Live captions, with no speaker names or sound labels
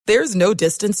There's no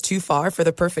distance too far for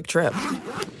the perfect trip.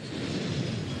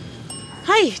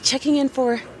 Hi, checking in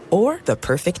for... Or the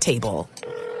perfect table.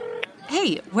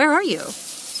 Hey, where are you?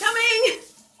 Coming!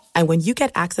 And when you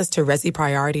get access to Resi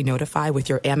Priority Notify with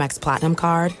your Amex Platinum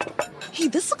card... Hey,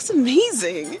 this looks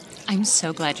amazing. I'm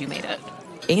so glad you made it.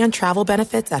 And travel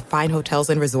benefits at fine hotels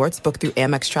and resorts booked through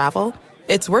Amex Travel,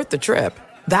 it's worth the trip.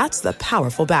 That's the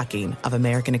powerful backing of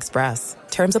American Express.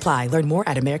 Terms apply. Learn more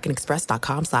at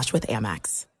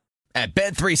americanexpress.com/withAmex. At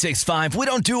Bet365, we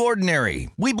don't do ordinary.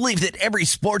 We believe that every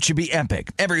sport should be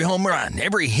epic. Every home run,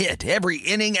 every hit, every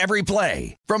inning, every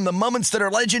play. From the moments that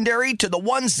are legendary to the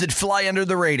ones that fly under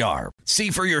the radar. See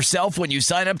for yourself when you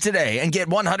sign up today and get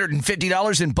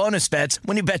 $150 in bonus bets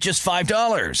when you bet just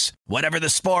 $5. Whatever the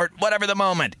sport, whatever the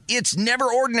moment, it's never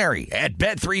ordinary at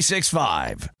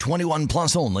Bet365. 21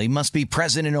 plus only. Must be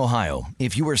present in Ohio.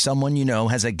 If you or someone you know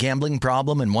has a gambling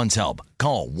problem and wants help,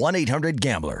 call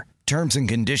 1-800-GAMBLER. Terms and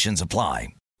conditions apply.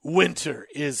 Winter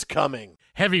is coming.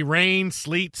 Heavy rain,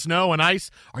 sleet, snow, and ice.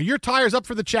 Are your tires up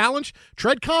for the challenge?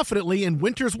 Tread confidently in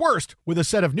winter's worst with a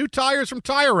set of new tires from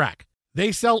Tire Rack.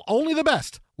 They sell only the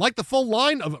best, like the full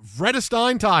line of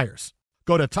Vredestein tires.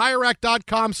 Go to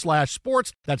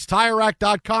TireRack.com/sports. That's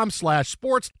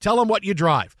TireRack.com/sports. Tell them what you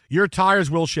drive. Your tires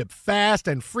will ship fast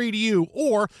and free to you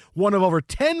or one of over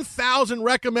 10,000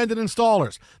 recommended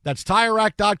installers. That's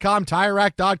TireRack.com,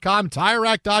 TireRack.com,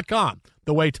 TireRack.com.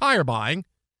 The way tire buying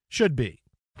should be.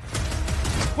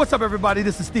 What's up, everybody?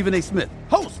 This is Stephen A. Smith,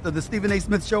 host of the Stephen A.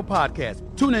 Smith Show podcast.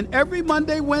 Tune in every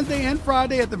Monday, Wednesday, and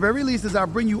Friday at the very least as I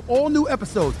bring you all new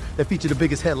episodes that feature the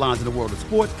biggest headlines in the world of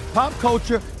sports, pop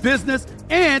culture, business,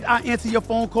 and I answer your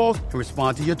phone calls and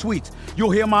respond to your tweets.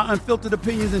 You'll hear my unfiltered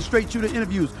opinions and straight-shooter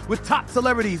interviews with top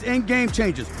celebrities and game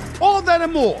changers. All of that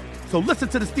and more. So listen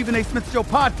to the Stephen A. Smith Show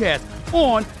podcast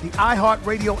on the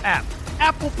iHeartRadio app,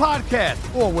 Apple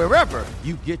Podcasts, or wherever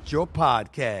you get your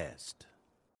podcast.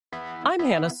 I'm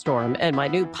Hannah Storm, and my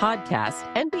new podcast,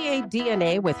 NBA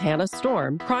DNA with Hannah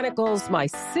Storm, chronicles my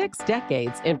 6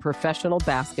 decades in professional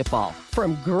basketball.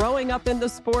 From growing up in the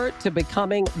sport to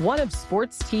becoming one of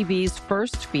sports TV's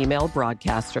first female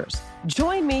broadcasters.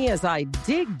 Join me as I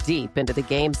dig deep into the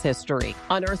game's history,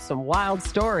 unearth some wild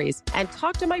stories, and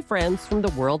talk to my friends from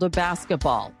the world of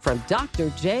basketball, from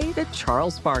Dr. J to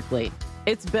Charles Barkley.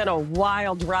 It's been a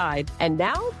wild ride, and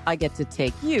now I get to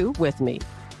take you with me.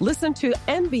 Listen to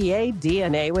NBA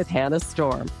DNA with Hannah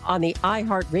Storm on the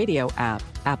iHeartRadio app,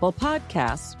 Apple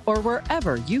Podcasts, or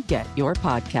wherever you get your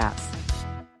podcasts.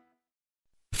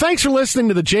 Thanks for listening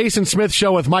to the Jason Smith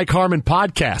Show with Mike Harmon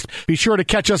podcast. Be sure to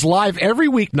catch us live every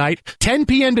weeknight, 10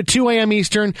 p.m. to 2 a.m.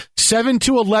 Eastern, 7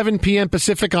 to 11 p.m.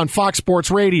 Pacific on Fox Sports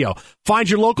Radio. Find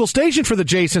your local station for the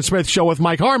Jason Smith Show with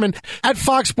Mike Harmon at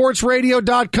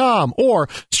foxsportsradio.com or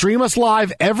stream us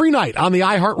live every night on the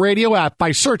iHeartRadio app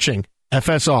by searching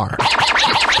FSR. Now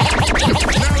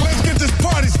let's get this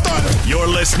party started. You're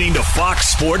listening to Fox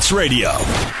Sports Radio.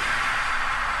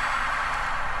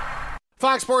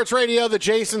 Fox Sports Radio, the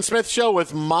Jason Smith Show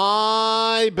with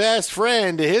my best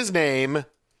friend. His name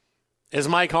is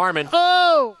Mike Harmon.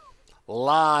 Oh!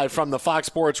 Live from the Fox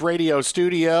Sports Radio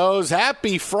studios.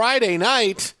 Happy Friday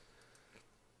night.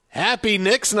 Happy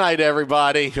Knicks night,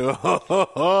 everybody. The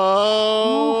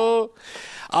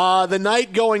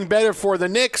night going better for the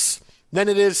Knicks than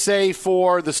it is, say,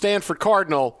 for the Stanford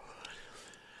Cardinal.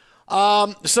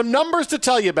 Some numbers to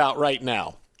tell you about right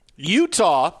now.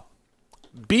 Utah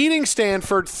beating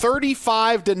Stanford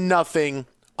 35-0,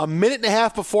 a minute and a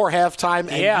half before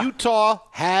halftime, and Utah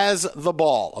has the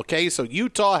ball. Okay, so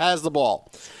Utah has the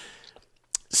ball.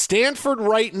 Stanford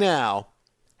right now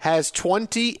has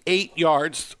 28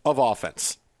 yards of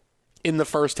offense in the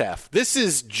first half. This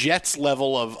is Jets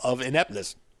level of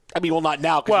ineptness. I mean, well, not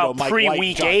now. Well, Mike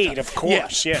pre-week 8, of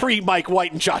course. Yeah. Pre-Mike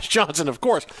White and Josh Johnson, of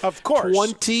course. Of course.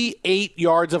 28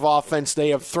 yards of offense. They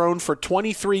have thrown for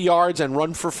 23 yards and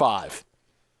run for 5.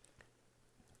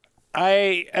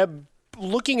 I am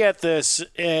looking at this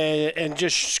and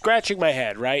just scratching my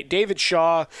head, right? David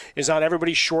Shaw is on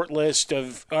everybody's short list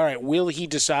of, all right, will he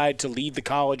decide to leave the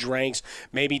college ranks,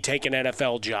 maybe take an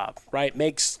NFL job, right?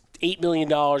 Makes $8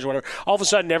 million or whatever. All of a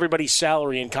sudden, everybody's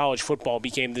salary in college football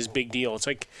became this big deal. It's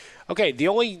like, okay, the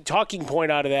only talking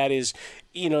point out of that is,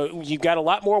 you know, you've got a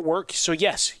lot more work. So,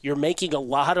 yes, you're making a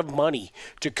lot of money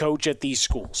to coach at these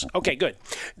schools. Okay, good.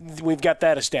 We've got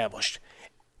that established.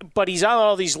 But he's on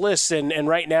all these lists, and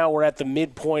right now we're at the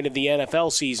midpoint of the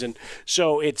NFL season,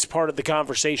 so it's part of the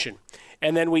conversation.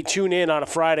 And then we tune in on a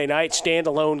Friday night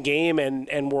standalone game,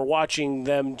 and we're watching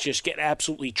them just get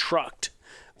absolutely trucked.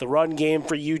 The run game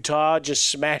for Utah, just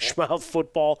smash-mouth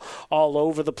football all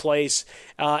over the place,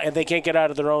 and they can't get out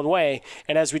of their own way.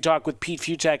 And as we talked with Pete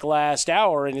Futek last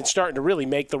hour, and it's starting to really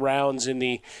make the rounds in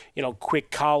the quick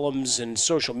columns and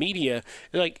social media,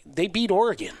 like they beat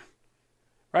Oregon.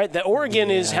 Right, the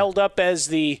Oregon is held up as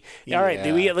all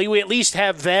right. We at least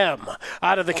have them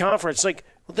out of the conference. Like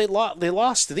they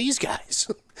lost to these guys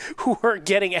who are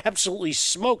getting absolutely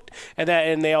smoked,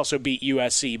 and they also beat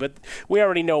USC. But we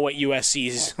already know what USC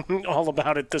is all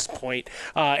about at this point,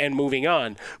 and moving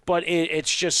on. But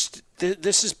it's just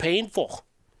this is painful.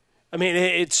 I mean,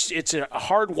 it's a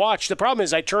hard watch. The problem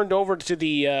is I turned over to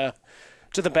the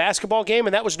basketball game,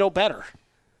 and that was no better.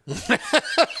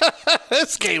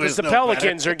 This game is the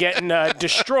Pelicans are getting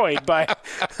destroyed by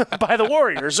the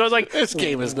Warriors. So I was like, this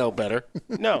game is no better.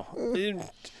 No.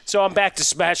 So I'm back to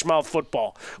smash mouth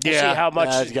football. We'll see how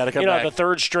much the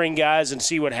third string guys and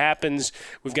see what happens.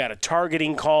 We've got a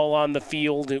targeting call on the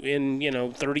field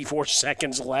in 34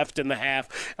 seconds left in the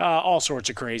half. All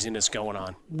sorts of craziness going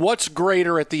on. What's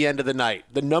greater at the end of the night?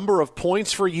 The number of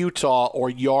points for Utah or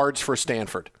yards for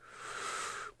Stanford?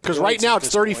 Because right now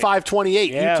it's 35-28.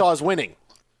 Yeah. Utah's winning.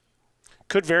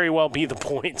 Could very well be the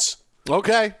points.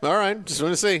 Okay. All right. Just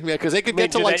want to see. Yeah, because they could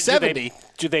get to 70.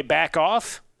 Do they back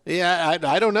off? Yeah,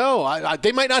 I don't know.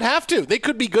 They might not have to. They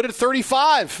could be good at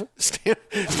 35.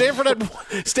 Stanford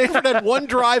had one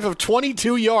drive of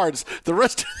 22 yards. The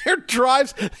rest of their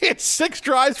drives, they had 6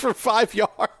 drives for 5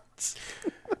 yards.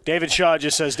 David Shaw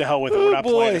just says to hell with it. We're not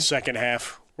playing the second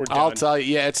half. I'll tell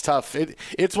you, it's tough.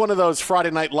 It's one of those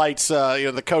Friday Night Lights.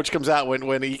 The coach comes out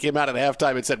when he came out at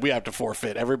halftime and said, "We have to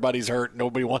forfeit. Everybody's hurt.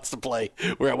 Nobody wants to play.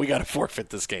 We got to forfeit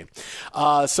this game."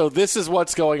 So this is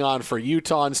what's going on for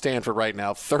Utah and Stanford right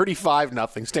now.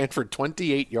 35-0. Stanford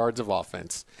 28 yards of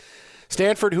offense.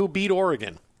 Stanford who beat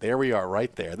Oregon. There we are,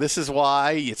 right there. This is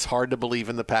why it's hard to believe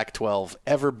in the Pac-12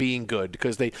 ever being good,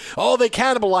 because they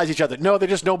cannibalize each other. No,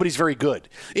 nobody's very good.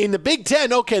 In the Big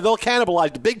Ten, okay, they'll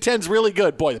cannibalize. The Big Ten's really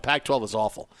good. Boy, the Pac-12 is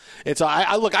awful.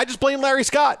 I just blame Larry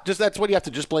Scott. That's what you have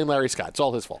to just blame Larry Scott. It's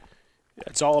all his fault.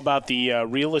 It's all about the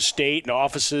real estate and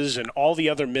offices and all the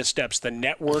other missteps. The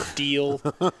network deal,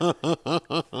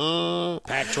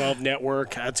 Pac-12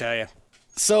 network. I'll tell you.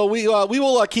 So we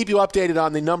will keep you updated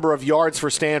on the number of yards for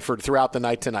Stanford throughout the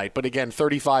night tonight. But again,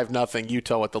 35-0,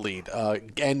 Utah at the lead,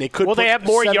 and they could. Well, they have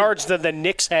more yards than the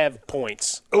Knicks have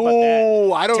points.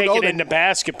 Oh, I don't know. Take it into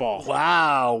basketball.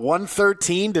 Wow,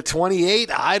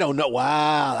 113-28. I don't know.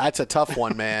 Wow, that's a tough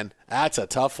one, man. That's a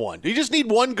tough one. You just need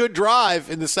one good drive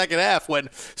in the second half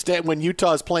when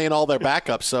Utah's playing all their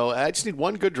backups. So I just need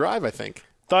one good drive, I think.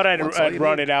 Thought I'd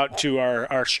run it out to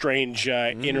our strange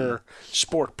inner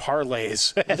sport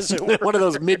parlays. As it were. One of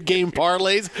those mid-game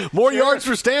parlays. More yards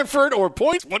for Stanford or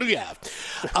points? What do we have?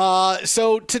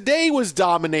 So today was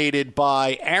dominated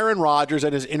by Aaron Rodgers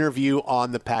and his interview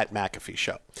on the Pat McAfee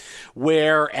Show,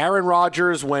 where Aaron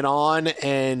Rodgers went on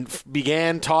and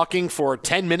began talking for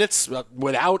 10 minutes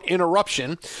without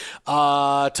interruption,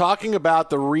 talking about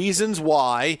the reasons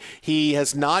why he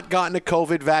has not gotten a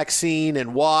COVID vaccine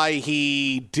and why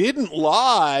he didn't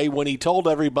lie when he told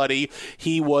everybody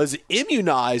he was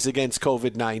immunized against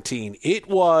COVID-19. It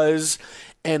was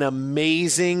an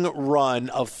amazing run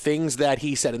of things that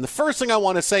he said. And the first thing I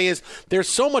want to say is there's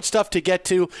so much stuff to get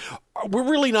to. We're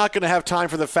really not going to have time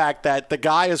for the fact that the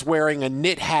guy is wearing a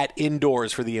knit hat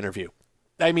indoors for the interview.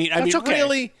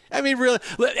 Really.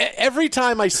 Every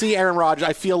time I see Aaron Rodgers,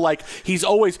 I feel like he's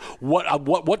always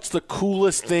what's the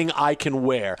coolest thing I can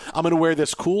wear? I'm going to wear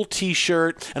this cool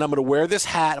T-shirt, and I'm going to wear this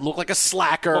hat. I'm going to look like a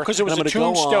slacker. Because it was a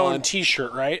Tombstone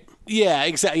T-shirt, right? Yeah,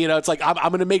 exactly. It's like I'm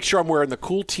going to make sure I'm wearing the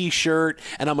cool T-shirt,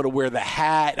 and I'm going to wear the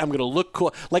hat. I'm going to look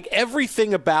cool. Like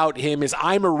everything about him is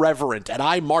I'm irreverent, and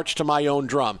I march to my own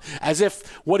drum, as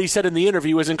if what he said in the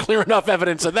interview isn't clear enough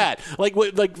evidence of that.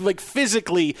 Like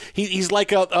physically, he's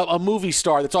like a movie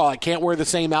star. That's all. I can't wear the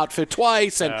same outfit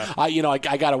twice, and I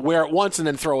got to wear it once and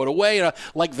then throw it away.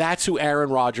 Like that's who Aaron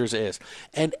Rodgers is,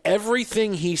 and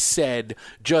everything he said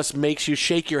just makes you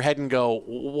shake your head and go,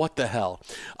 "What the hell?"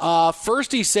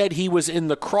 First, he said he was in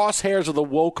the crosshairs of the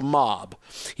woke mob.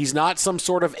 He's not some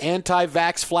sort of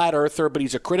anti-vax flat earther, but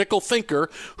he's a critical thinker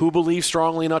who believes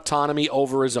strongly in autonomy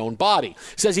over his own body.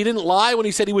 Says he didn't lie when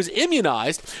he said he was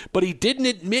immunized, but he didn't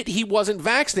admit he wasn't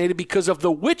vaccinated because of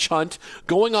the witch hunt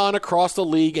going on across the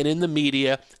league and in the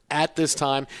media at this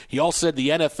time. He also said the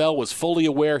NFL was fully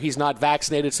aware he's not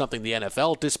vaccinated, something the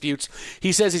NFL disputes.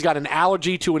 He says he's got an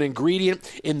allergy to an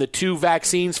ingredient in the 2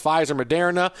 vaccines, Pfizer,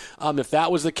 Moderna. If that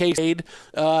was the case,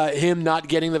 him not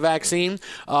getting the vaccine.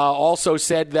 Also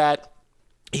said that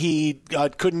He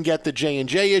couldn't get the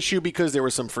J&J issue because there were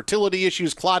some fertility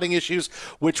issues, clotting issues,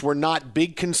 which were not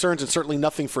big concerns, and certainly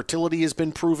nothing fertility has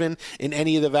been proven in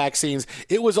any of the vaccines.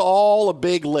 It was all a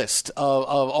big list of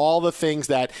all the things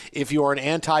that if you're an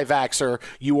anti-vaxxer,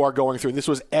 you are going through. And this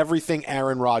was everything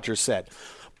Aaron Rodgers said.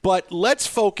 But let's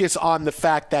focus on the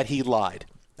fact that he lied.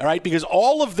 All right, because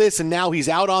all of this, and now he's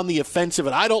out on the offensive,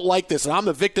 and I don't like this, and I'm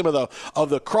the victim of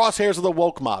the crosshairs of the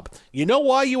woke mob. You know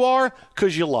why you are?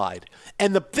 Because you lied.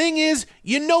 And the thing is,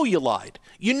 you know you lied.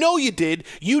 You know you did.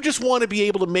 You just want to be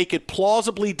able to make it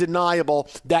plausibly deniable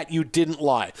that you didn't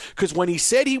lie. Because when he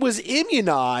said he was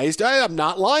immunized, I'm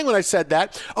not lying when I said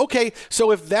that. Okay,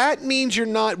 so if that means you're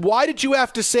not, why did you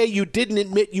have to say you didn't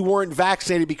admit you weren't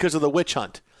vaccinated because of the witch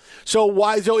hunt?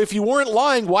 So if you weren't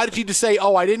lying, why did you just say,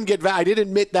 I didn't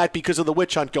admit that because of the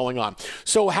witch hunt going on?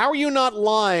 So how are you not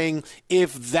lying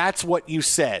if that's what you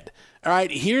said? All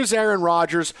right, here's Aaron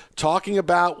Rodgers talking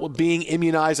about being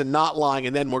immunized and not lying,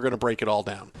 and then we're going to break it all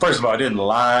down. First of all, I didn't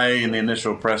lie in the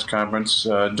initial press conference.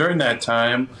 During that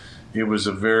time, it was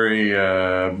a very,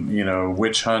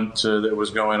 witch hunt that was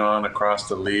going on across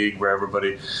the league, where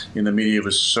everybody in the media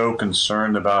was so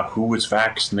concerned about who was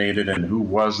vaccinated and who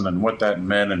wasn't, and what that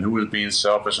meant, and who was being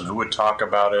selfish, and who would talk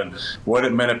about it, and what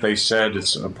it meant if they said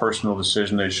it's a personal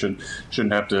decision. They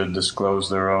shouldn't have to disclose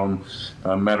their own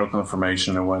medical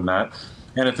information and whatnot.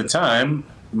 And at the time,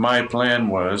 my plan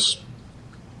was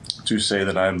to say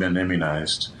that I've been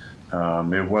immunized.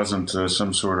 It wasn't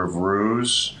some sort of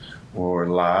ruse or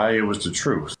lie. It was the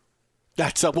truth.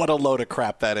 What a load of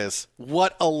crap that is.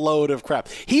 What a load of crap.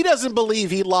 He doesn't believe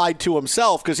he lied to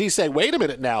himself because he's saying, wait a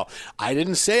minute now, I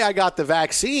didn't say I got the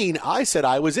vaccine. I said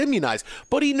I was immunized.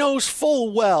 But he knows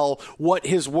full well what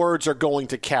his words are going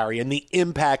to carry and the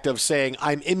impact of saying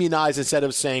I'm immunized instead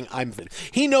of saying I'm.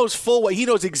 He knows full well. He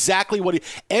knows exactly what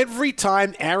every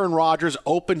time Aaron Rodgers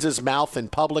opens his mouth in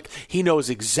public, he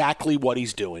knows exactly what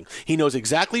he's doing. He knows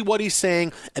exactly what he's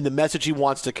saying and the message he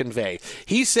wants to convey.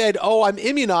 He said, I'm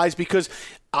immunized because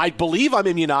I believe I'm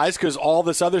immunized because all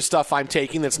this other stuff I'm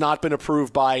taking that's not been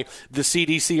approved by the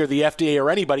CDC or the FDA or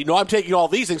anybody. No, I'm taking all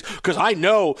these things because I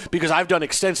know, because I've done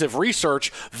extensive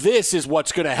research, this is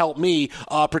what's going to help me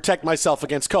protect myself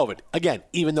against COVID. Again,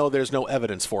 even though there's no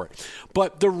evidence for it.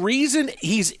 But the reason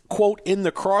he's, quote, in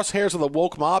the crosshairs of the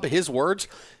woke mob, his words,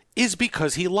 is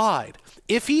because he lied.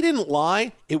 If he didn't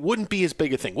lie, it wouldn't be as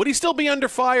big a thing. Would he still be under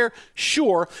fire?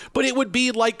 Sure, but it would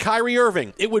be like Kyrie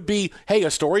Irving. It would be, hey,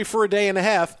 a story for a day and a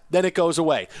half, then it goes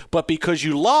away. But because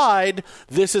you lied,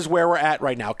 this is where we're at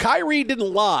right now. Kyrie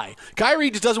didn't lie.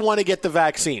 Kyrie just doesn't want to get the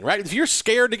vaccine, right? If you're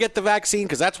scared to get the vaccine,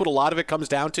 because that's what a lot of it comes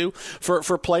down to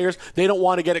for players, they don't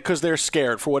want to get it because they're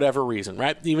scared for whatever reason,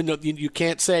 right? Even though you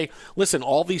can't say, listen,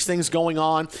 all these things going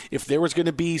on, if there was going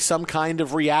to be some kind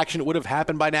of reaction, it would have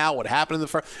happened by now. What happened in the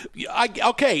first?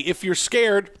 Okay, if you're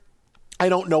scared, I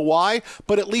don't know why,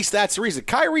 but at least that's the reason.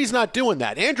 Kyrie's not doing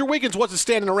that. Andrew Wiggins wasn't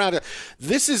standing around.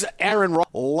 This is Aaron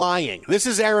lying. This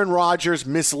is Aaron Rodgers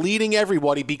misleading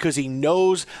everybody because he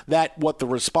knows that what the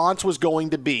response was going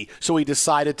to be, so he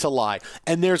decided to lie.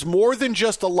 And there's more than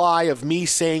just a lie of me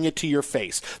saying it to your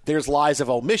face. There's lies of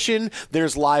omission.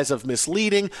 There's lies of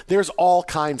misleading. There's all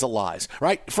kinds of lies,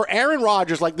 right? For Aaron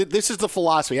Rodgers, like this is the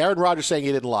philosophy. Aaron Rodgers saying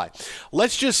he didn't lie.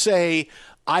 Let's just say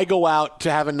I go out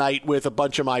to have a night with a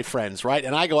bunch of my friends, right?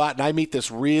 And I go out and I meet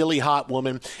this really hot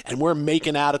woman and we're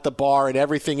making out at the bar and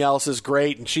everything else is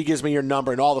great. And she gives me your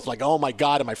number and all this, like, oh my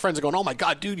God. And my friends are going, oh my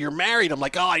God, dude, you're married. I'm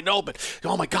like, oh, I know, but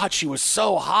oh my God, she was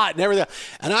so hot and everything.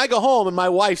 And I go home and my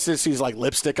wife says, she's like,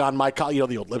 lipstick on my collar,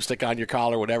 the old lipstick on your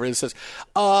collar, whatever. And says,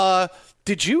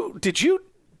 did you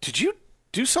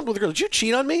do something with a girl? Did you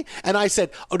cheat on me? And I said,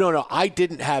 oh, no, I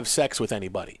didn't have sex with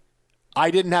anybody. I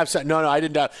didn't have sex. No, I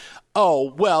didn't have.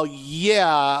 Oh, well,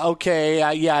 yeah, okay.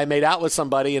 I made out with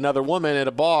somebody, another woman at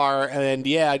a bar, and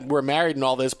yeah, we're married and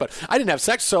all this, but I didn't have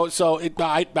sex, so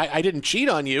I didn't cheat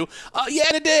on you.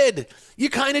 Yeah, it did. You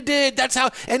kind of did. That's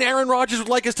how. And Aaron Rodgers would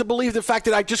like us to believe the fact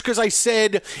that just because I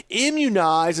said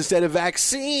immunize instead of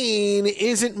vaccine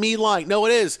isn't me lying. No,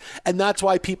 it is. And that's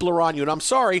why people are on you. And I'm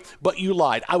sorry, but you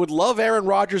lied. I would love Aaron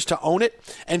Rodgers to own it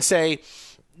and say,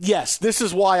 yes, this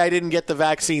is why I didn't get the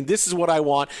vaccine. This is what I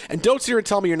want. And don't sit here and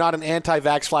tell me you're not an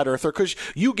anti-vax flat earther because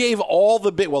you gave all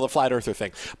the the flat earther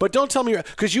thing. But don't tell me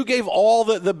because you gave all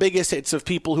the biggest hits of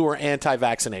people who are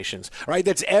anti-vaccinations. All right,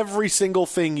 that's every single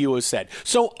thing you have said.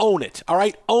 So own it. All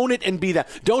right, own it and be that.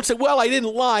 Don't say, well, I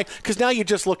didn't lie, because now you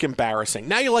just look embarrassing.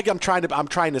 Now you're like, I'm trying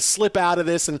to slip out of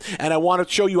this and I want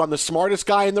to show you I'm the smartest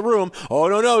guy in the room. Oh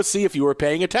no, see, if you were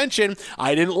paying attention,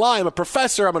 I didn't lie. I'm a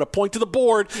professor. I'm going to point to the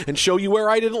board and show you where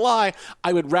I did didn't lie.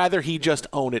 I would rather he just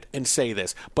own it and say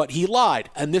this. But he lied,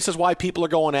 and this is why people are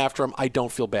going after him. I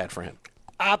don't feel bad for him.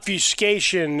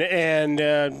 Obfuscation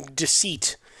and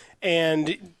deceit.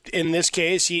 And in this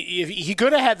case, he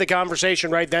could have had the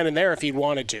conversation right then and there if he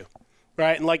wanted to.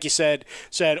 Right, and like you said,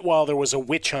 well, there was a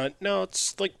witch hunt. No,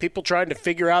 it's like people trying to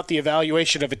figure out the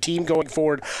evaluation of a team going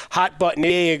forward. Hot button.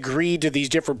 They agreed to these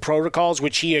different protocols,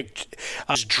 which he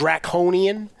was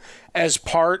draconian as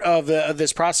part of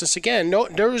this process. Again,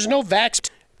 there was no vax.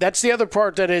 That's the other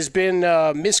part that has been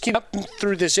miscommunicated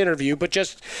through this interview, but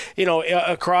just,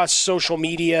 across social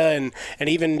media and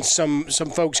even some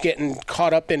folks getting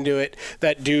caught up into it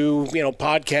that do,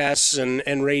 podcasts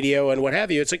and radio and what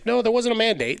have you. It's like, no, there wasn't a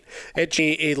mandate. It's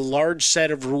a large set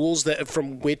of rules that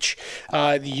from which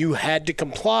you had to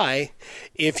comply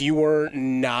if you were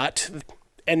not.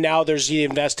 And now there's the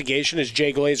investigation, as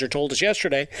Jay Glazer told us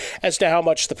yesterday, as to how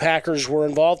much the Packers were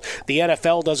involved. The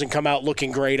NFL doesn't come out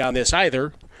looking great on this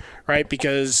either, right?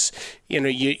 Because,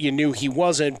 you knew he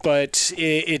wasn't, but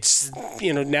it's,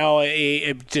 now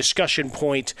a discussion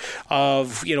point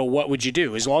of, what would you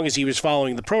do? As long as he was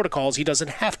following the protocols, he doesn't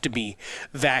have to be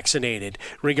vaccinated,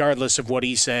 regardless of what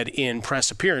he said in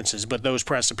press appearances. But those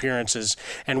press appearances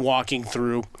and walking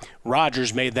through,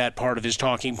 Rodgers made that part of his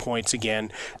talking points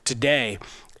again today.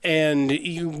 And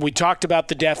we talked about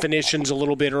the definitions a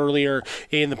little bit earlier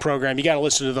in the program. You got to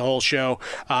listen to the whole show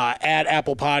at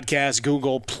Apple Podcasts,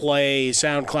 Google Play,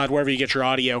 SoundCloud, wherever you get your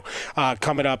audio.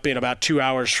 Coming up in about 2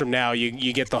 hours from now,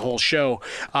 you get the whole show.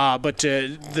 But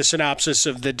the synopsis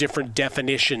of the different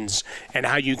definitions and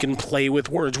how you can play with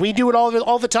words. We do it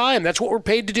all the time. That's what we're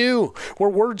paid to do. We're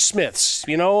wordsmiths.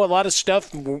 A lot of stuff,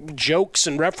 jokes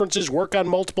and references work on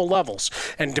multiple levels.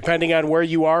 And depending on where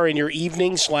you are in your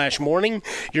evening/morning,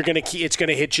 it's going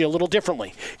to hit you a little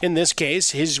differently. In this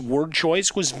case, his word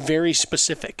choice was very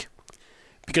specific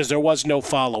because there was no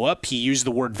follow-up. He used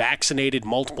the word vaccinated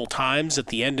multiple times at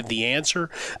the end of the answer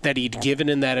that he'd given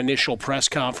in that initial press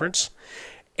conference.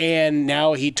 And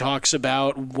now he talks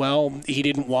about, he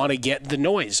didn't want to get the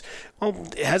noise. Well,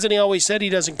 hasn't he always said he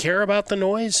doesn't care about the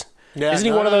noise? Yeah, Isn't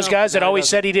he one of those guys that always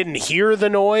said he didn't hear the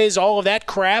noise, all of that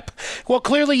crap? Well,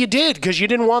 clearly you did because you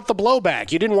didn't want the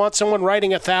blowback. You didn't want someone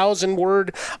writing a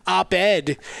 1,000-word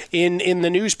op-ed in the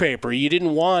newspaper. You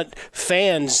didn't want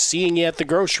fans seeing you at the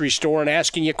grocery store and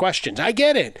asking you questions. I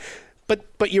get it,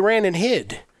 but you ran and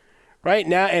hid, right?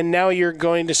 Now you're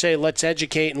going to say, let's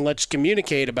educate and let's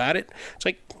communicate about it. It's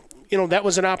like, that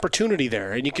was an opportunity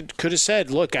there. And you could have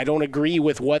said, look, I don't agree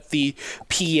with what the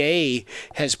PA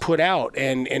has put out,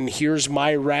 and here's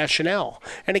my rationale.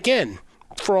 And again,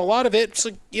 for a lot of it, it's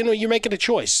like, you're making a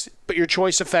choice, but your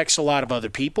choice affects a lot of other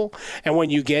people. And when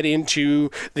you get into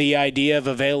the idea of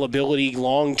availability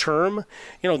long term,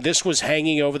 this was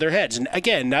hanging over their heads. And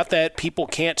again, not that people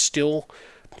can't still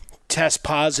test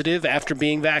positive after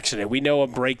being vaccinated. We know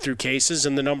of breakthrough cases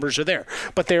and the numbers are there,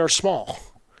 but they are small.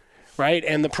 Right?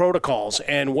 And the protocols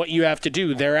and what you have to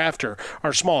do thereafter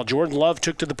are small. Jordan Love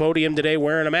took to the podium today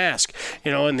wearing a mask,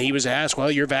 and he was asked, well,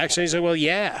 you're vaccinated? He said, well,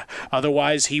 yeah.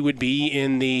 Otherwise, he would be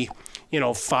in the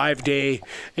 5-day,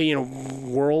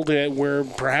 world where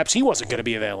perhaps he wasn't going to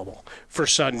be available for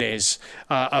Sunday's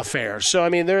affair. So, I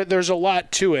mean, there's a lot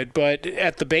to it, but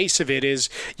at the base of it is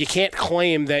you can't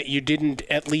claim that you didn't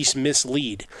at least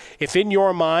mislead. If in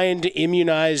your mind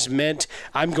immunized meant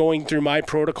I'm going through my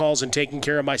protocols and taking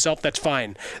care of myself, that's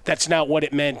fine. That's not what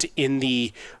it meant in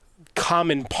the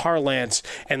common parlance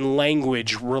and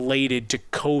language related to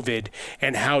COVID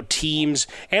and how teams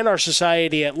and our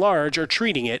society at large are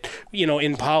treating it,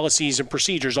 in policies and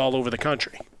procedures all over the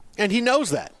country. And he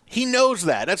knows that. He knows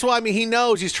that. That's why, he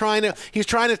knows he's trying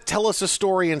to tell us a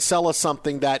story and sell us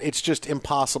something that it's just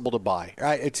impossible to buy.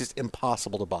 Right? It's just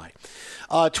impossible to buy.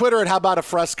 Twitter at How About a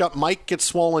Fresca. Mike gets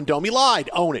swollen dome. He lied.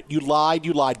 Own it. You lied.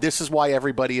 This is why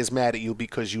everybody is mad at you,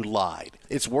 because you lied.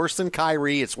 It's worse than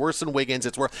Kyrie. It's worse than Wiggins.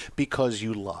 It's worse because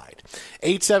you lied.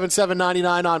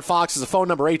 877-99 on Fox is the phone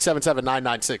number,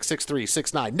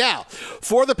 877-996-6369. Now,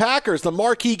 for the Packers, the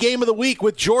marquee game of the week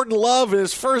with Jordan Love in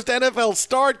his first NFL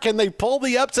start. Can they pull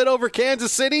the upset over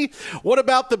Kansas City? What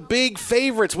about the big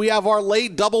favorites? We have our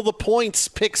late double the points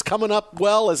picks coming up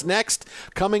as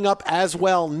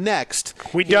well next.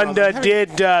 We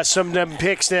did some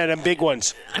picks that big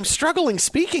ones. I'm struggling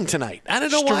speaking tonight. I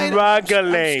don't know why.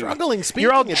 I'm struggling speaking.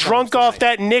 You're all drunk off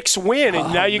that Knicks win,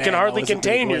 and now you can hardly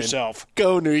contain yourself.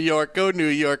 Go New York. Go New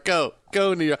York. Go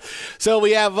New York. So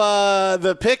we have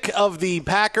the pick of the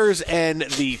Packers and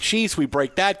the Chiefs. We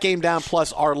break that game down,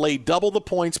 plus our lay double the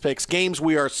points picks. Games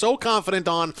we are so confident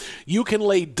on, you can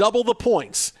lay double the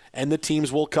points, and the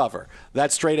teams will cover.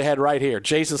 That's straight ahead right here.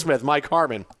 Jason Smith, Mike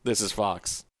Harmon. This is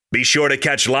Fox. Be sure to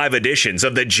catch live editions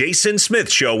of The Jason Smith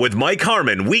Show with Mike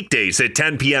Harmon weekdays at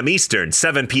 10 p.m. Eastern,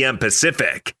 7 p.m.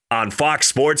 Pacific on Fox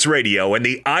Sports Radio and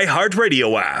the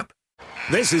iHeartRadio app.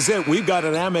 This is it. We've got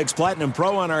an Amex Platinum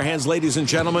Pro on our hands, ladies and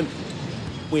gentlemen.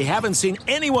 We haven't seen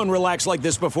anyone relax like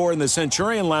this before in the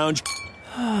Centurion Lounge.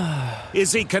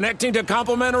 Is he connecting to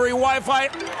complimentary Wi-Fi?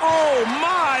 Oh,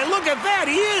 my. Look at that.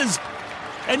 He is.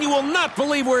 And you will not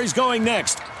believe where he's going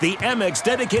next. The Amex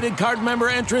dedicated card member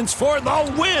entrance for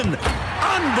the win.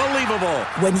 Unbelievable.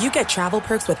 When you get travel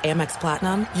perks with Amex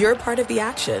Platinum, you're part of the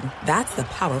action. That's the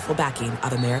powerful backing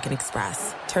of American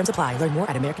Express. Terms apply. Learn more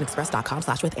at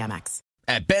americanexpress.com/withAmex.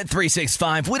 At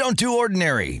Bet365, we don't do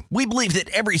ordinary. We believe that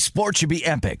every sport should be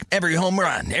epic. Every home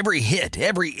run, every hit,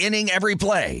 every inning, every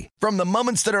play. From the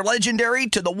moments that are legendary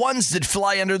to the ones that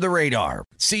fly under the radar.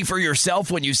 See for yourself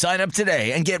when you sign up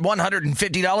today and get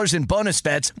 $150 in bonus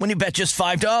bets when you bet just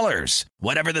 $5.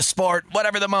 Whatever the sport,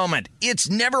 whatever the moment, it's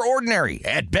never ordinary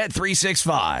at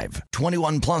Bet365.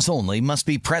 21 plus only. Must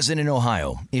be present in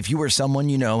Ohio. If you or someone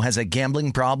you know has a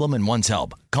gambling problem and wants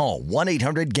help, call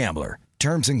 1-800-GAMBLER.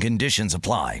 Terms and conditions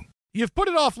apply. You've put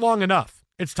it off long enough.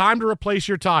 It's time to replace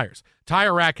your tires.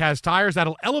 Tire Rack has tires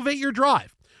that'll elevate your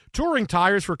drive. Touring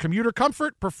tires for commuter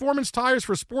comfort, performance tires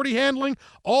for sporty handling,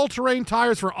 all-terrain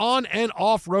tires for on- and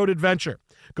off-road adventure.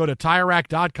 Go to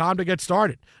TireRack.com to get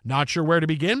started. Not sure where to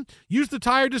begin? Use the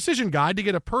Tire Decision Guide to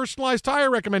get a personalized tire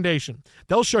recommendation.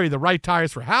 They'll show you the right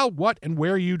tires for how, what, and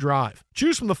where you drive.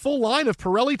 Choose from the full line of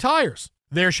Pirelli tires.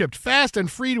 They're shipped fast and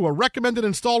free to a recommended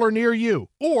installer near you.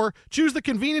 Or choose the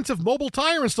convenience of mobile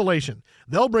tire installation.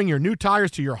 They'll bring your new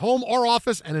tires to your home or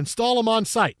office and install them on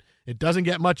site. It doesn't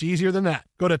get much easier than that.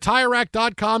 Go to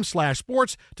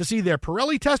TireRack.com/sports to see their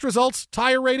Pirelli test results,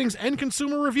 tire ratings, and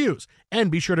consumer reviews. And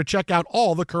be sure to check out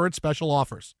all the current special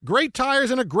offers. Great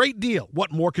tires and a great deal.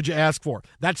 What more could you ask for?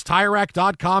 That's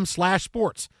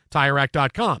TireRack.com/sports.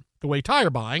 TireRack.com, the way tire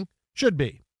buying should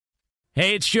be.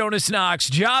 Hey, it's Jonas Knox.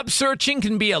 Job searching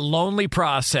can be a lonely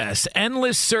process.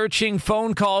 Endless searching,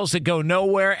 phone calls that go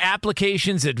nowhere,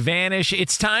 applications that vanish.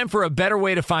 It's time for a better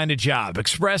way to find a job.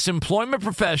 Express Employment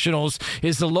Professionals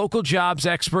is the local jobs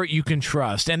expert you can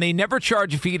trust, and they never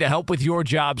charge a fee to help with your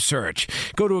job search.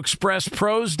 Go to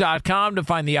expresspros.com to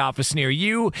find the office near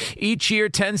you. Each year,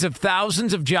 tens of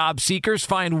thousands of job seekers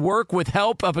find work with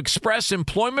help of Express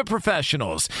Employment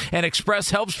Professionals, and Express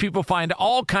helps people find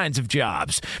all kinds of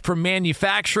jobs, from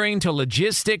manufacturing to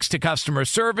logistics to customer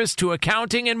service to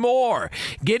accounting and more.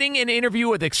 Getting an interview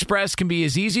with Express can be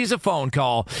as easy as a phone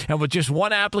call, and with just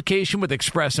one application with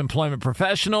Express Employment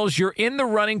Professionals, you're in the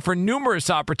running for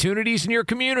numerous opportunities in your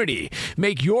community.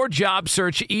 Make your job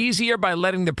search easier by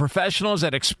letting the professionals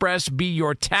at Express be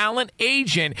your talent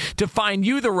agent to find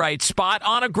you the right spot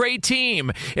on a great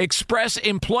team. Express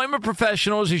Employment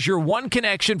Professionals is your one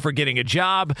connection for getting a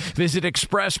job. Visit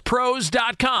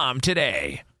expresspros.com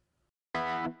today.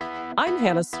 I'm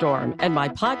Hannah Storm, and my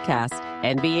podcast,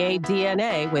 NBA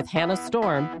DNA with Hannah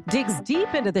Storm, digs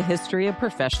deep into the history of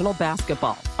professional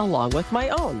basketball, along with my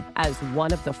own, as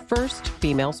one of the first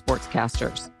female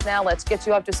sportscasters. Now let's get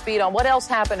you up to speed on what else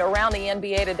happened around the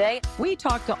NBA today. We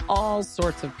talked to all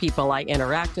sorts of people I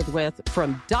interacted with,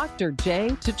 from Dr.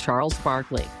 J to Charles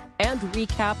Barkley, and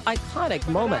recap iconic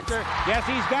moments. Yes,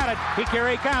 he's got it. Here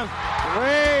he comes.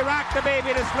 Way rock the baby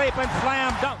to sleep and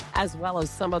slam dunk. As well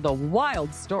as some of the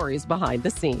wild stories behind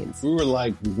the scenes. We were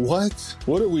like, what?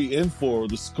 What are we in for?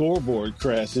 The scoreboard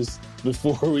crashes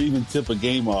before we even tip a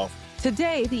game off.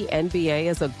 Today, the NBA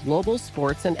is a global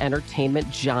sports and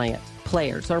entertainment giant.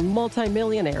 Players are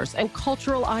multimillionaires and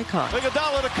cultural icons.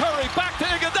 Iguodala to Curry, back to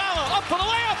Iguodala, up for the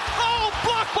layup. Oh,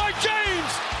 blocked by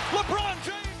James. LeBron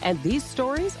James. And these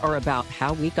stories are about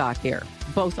how we got here,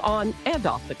 both on and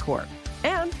off the court.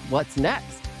 And what's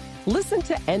next? Listen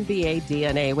to NBA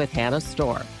DNA with Hannah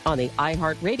Storm on the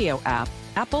iHeartRadio app,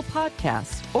 Apple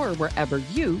Podcasts, or wherever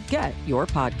you get your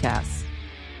podcasts.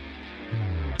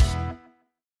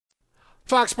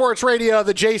 Fox Sports Radio,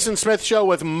 the Jason Smith Show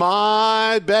with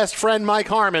my best friend, Mike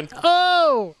Harmon.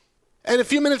 Oh! And a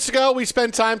few minutes ago, we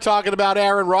spent time talking about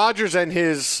Aaron Rodgers and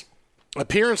his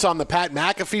appearance on the Pat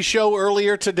McAfee show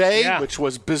earlier today, which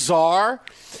was bizarre.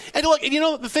 And look, you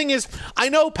know, the thing is, I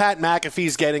know Pat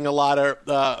McAfee's getting a lot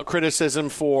of criticism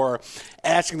for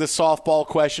asking the softball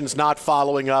questions, not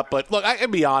following up. But look, I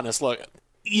can be honest. Look,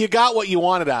 you got what you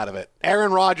wanted out of it.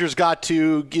 Aaron Rodgers got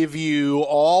to give you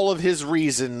all of his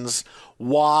reasons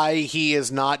why he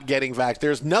is not getting vaccinated.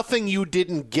 There's nothing you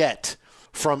didn't get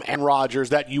from Aaron Rodgers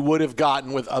that you would have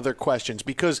gotten with other questions,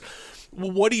 because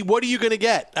what are you going to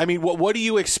get? I mean, what do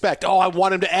you expect? Oh, I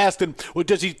want him to ask him, well,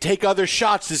 does he take other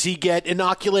shots? Does he get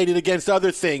inoculated against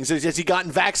other things? Has he gotten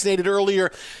vaccinated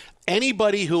earlier?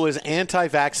 Anybody who is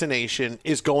anti-vaccination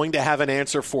is going to have an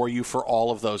answer for you for all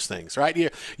of those things,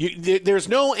 right? There's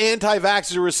no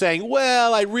anti-vaxxer who is saying,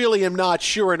 well, I really am not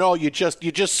sure, and you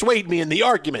just swayed me in the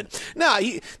argument. No,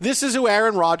 this is who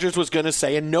Aaron Rodgers was going to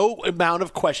say, and no amount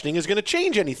of questioning is going to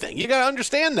change anything. You got to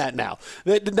understand that now.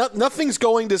 Nothing's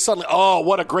going to suddenly, oh,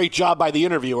 what a great job by the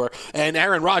interviewer, and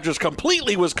Aaron Rodgers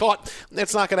completely was caught.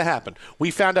 That's not going to happen.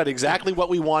 We found out exactly what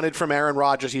we wanted from Aaron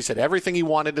Rodgers. He said everything he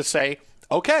wanted to say.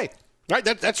 Okay, right?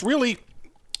 That's really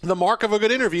the mark of a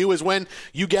good interview, is when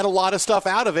you get a lot of stuff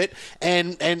out of it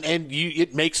and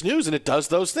it makes news and it does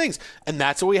those things. And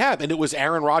that's what we have. And it was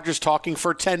Aaron Rodgers talking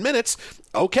for 10 minutes.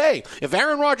 Okay, if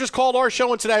Aaron Rodgers called our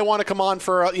show and today I want to come on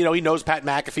for, he knows Pat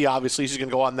McAfee, obviously, he's going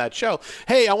to go on that show.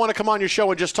 Hey, I want to come on your show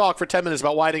and just talk for 10 minutes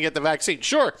about why I didn't get the vaccine.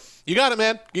 Sure, you got it,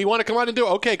 man. You want to come on and do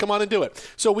it? Okay, come on and do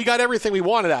it. So we got everything we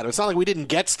wanted out of it. It's not like we didn't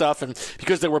get stuff and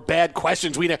because there were bad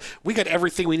questions. We got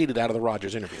everything we needed out of the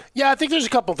Rodgers interview. Yeah, I think there's a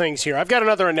couple things here. I've got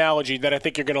another analogy that I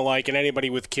think you're going to like, and anybody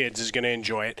with kids is going to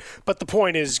enjoy it. But the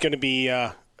point is going to be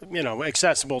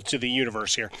accessible to the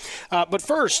universe here. But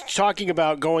first, talking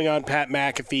about going on Pat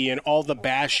McAfee and all the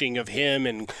bashing of him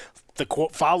and the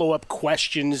follow-up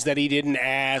questions that he didn't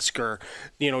ask, or,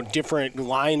 different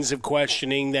lines of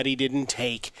questioning that he didn't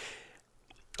take.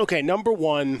 Okay, number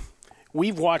one,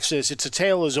 we've watched this. It's a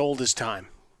tale as old as time,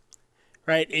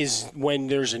 right? Is when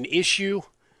there's an issue,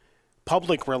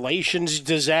 public relations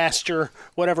disaster,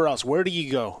 whatever else, where do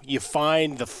you go? You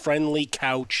find the friendly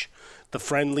couch, the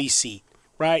friendly seat.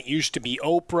 Right, used to be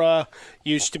Oprah,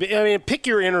 pick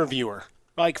your interviewer.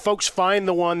 Like, folks find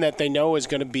the one that they know is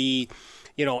going to be,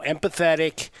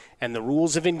 empathetic, and the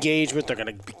rules of engagement, they're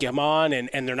going to come on,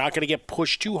 and they're not going to get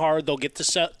pushed too hard. They'll get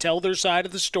to tell their side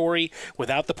of the story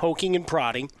without the poking and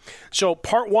prodding. So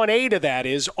part 1A to that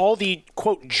is all the,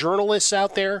 quote, journalists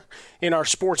out there in our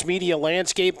sports media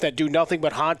landscape that do nothing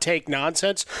but hot take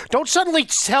nonsense. Don't suddenly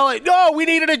tell it, no, we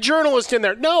needed a journalist in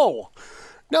there.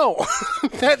 No,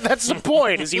 that's the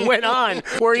point. Is he went on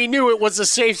where he knew it was a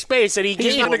safe space, and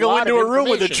he's going to go into a room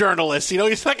with a journalist.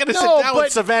 He's not going to sit down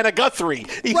with Savannah Guthrie.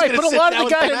 He's right, but a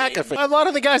lot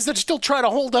of the guys that still try to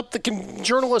hold up the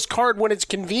journalist card when it's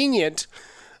convenient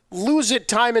lose it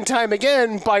time and time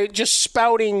again by just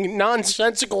spouting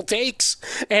nonsensical takes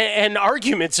and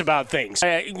arguments about things.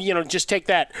 Just take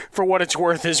that for what it's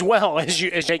worth as well as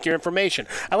you take your information.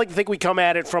 I like to think we come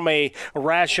at it from a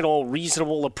rational,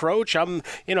 reasonable approach. I'm,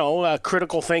 a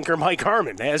critical thinker, Mike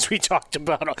Harmon, as we talked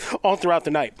about all throughout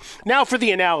the night. Now for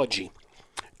the analogy.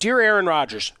 Dear Aaron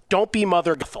Rodgers, don't be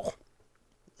Mother Gothel.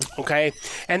 Okay,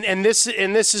 and this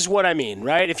is what I mean,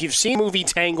 right? If you've seen the movie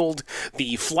Tangled,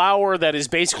 the flower that is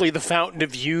basically the fountain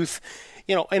of youth,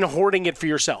 and hoarding it for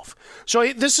yourself.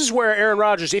 So this is where Aaron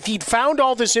Rodgers, if he'd found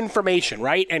all this information,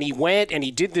 right, and he went and he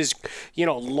did this,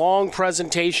 long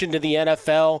presentation to the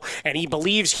NFL, and he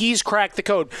believes he's cracked the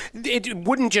code, it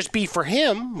wouldn't just be for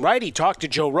him, right? He talked to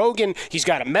Joe Rogan, he's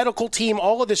got a medical team,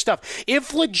 all of this stuff.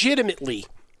 If legitimately,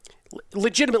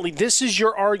 this is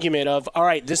your argument of, all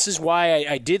right, this is why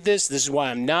I did this is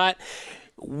why I'm not.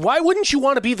 Why wouldn't you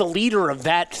want to be the leader of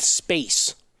that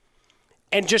space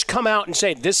and just come out and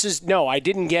say, no, I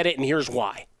didn't get it, and here's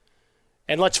why.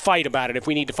 And let's fight about it if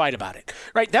we need to fight about it.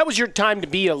 Right? That was your time to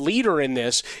be a leader in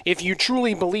this if you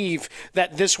truly believe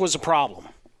that this was a problem.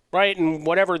 Right, and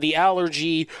whatever the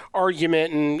allergy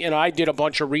argument, and I did a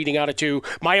bunch of reading on it too,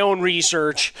 my own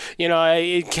research, just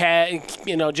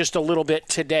a little bit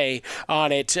today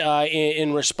on it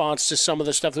in response to some of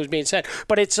the stuff that was being said.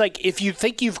 But it's like, if you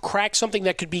think you've cracked something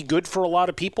that could be good for a lot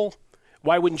of people,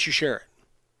 why wouldn't you share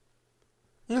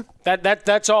it?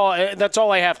 That's all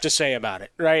I have to say about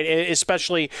it, right?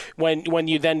 Especially when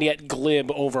you then get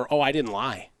glib over, I didn't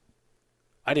lie.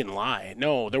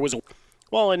 No, there was a.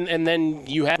 Well, and then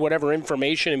you had whatever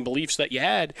information and beliefs that you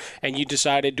had, and you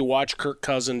decided to watch Kirk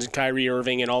Cousins and Kyrie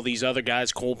Irving and all these other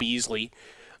guys, Cole Beasley,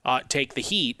 take the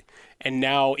heat. And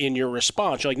now in your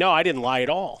response, you're like, no, I didn't lie at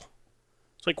all.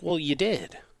 It's like, well, you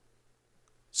did.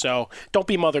 So don't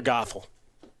be Mother Gothel.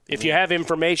 If you have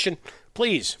information,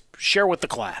 please share with the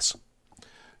class.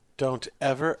 Don't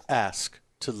ever ask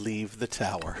to leave the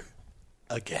tower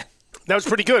again. That was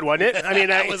pretty good, wasn't it? I mean,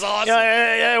 that was awesome.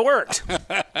 It worked.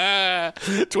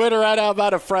 Twitter at How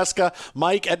About a Fresca,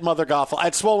 Mike at Mother Gothel,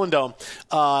 at Swollen Dome,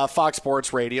 Fox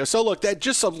Sports Radio. So, look, that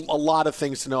just a lot of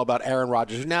things to know about Aaron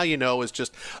Rodgers, who now is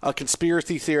just a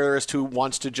conspiracy theorist who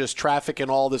wants to just traffic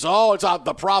in all this. Oh, it's not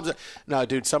the problems. No,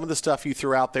 dude, some of the stuff you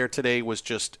threw out there today was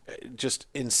just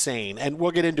insane. And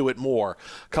we'll get into it more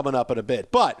coming up in a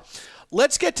bit. But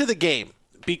let's get to the game,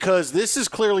 because this is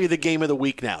clearly the game of the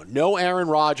week now. No Aaron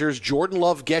Rodgers. Jordan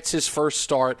Love gets his first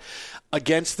start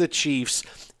against the Chiefs.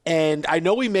 And I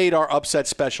know we made our upset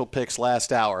special picks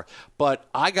last hour, but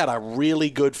I got a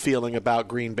really good feeling about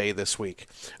Green Bay this week.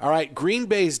 All right, Green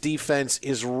Bay's defense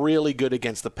is really good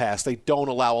against the pass. They don't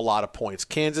allow a lot of points.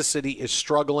 Kansas City is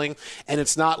struggling, and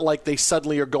it's not like they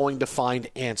suddenly are going to find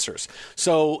answers.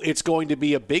 So it's going to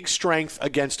be a big strength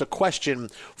against a question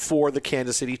for the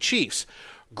Kansas City Chiefs.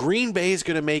 Green Bay is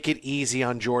going to make it easy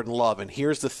on Jordan Love, and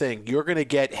here's the thing: you're going to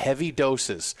get heavy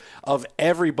doses of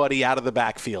everybody out of the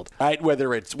backfield, right?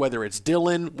 Whether it's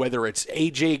Dylan, whether it's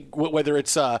AJ, whether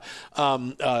it's I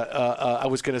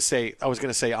was going to say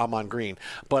Amon Green,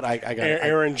 but I got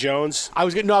Aaron Jones. I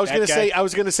was going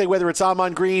to say whether it's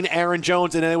Amon Green, Aaron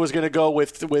Jones, and then I was going to go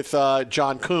with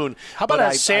John Kuhn. How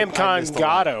about Sam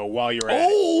Gatto while you're at it?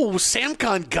 Oh, Sam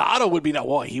Gatto would be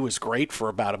he was great for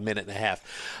about a minute and a half.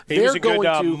 He was a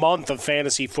good month of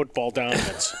fantasy football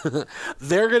dominance.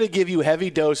 They're going to give you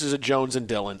heavy doses of Jones and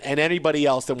Dillon and anybody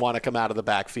else that want to come out of the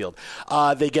backfield.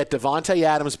 They get Devontae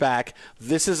Adams back.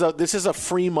 This is a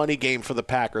free money game for the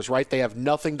Packers, right? They have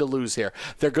nothing to lose here.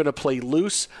 They're going to play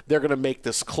loose. They're going to make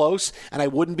this close, and I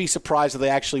wouldn't be surprised if they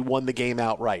actually won the game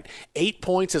outright. 8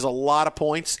 points is a lot of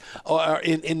points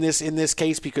in this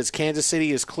case because Kansas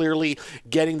City is clearly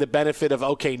getting the benefit of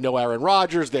no Aaron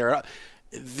Rodgers.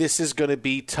 This is going to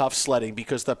be tough sledding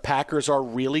because the Packers are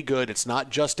really good. It's not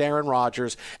just Aaron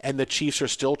Rodgers, and the Chiefs are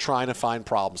still trying to find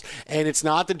problems. And it's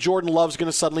not that Jordan Love's going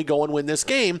to suddenly go and win this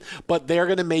game, but they're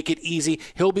going to make it easy.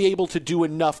 He'll be able to do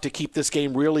enough to keep this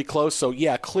game really close. So,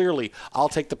 yeah, clearly I'll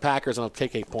take the Packers, and I'll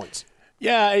take 8 points.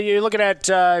 Yeah, you're looking at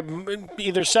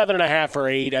either 7.5 or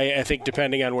 8, I think,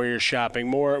 depending on where you're shopping.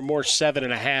 More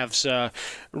 7.5s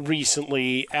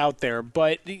recently out there.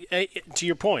 But to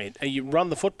your point, you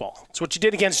run the football. It's what you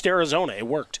did against Arizona. It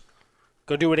worked.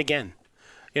 Go do it again.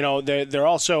 They're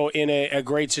also in a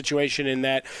great situation in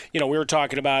that, we were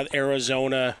talking about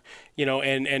Arizona,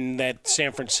 and that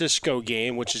San Francisco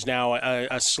game, which is now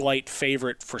a slight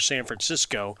favorite for San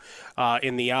Francisco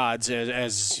in the odds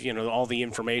as all the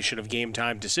information of game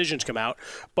time decisions come out.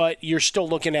 But you're still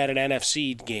looking at an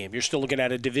NFC game. You're still looking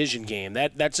at a division game.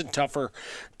 That's a tougher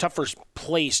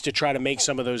place to try to make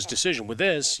some of those decisions. With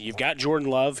this, you've got Jordan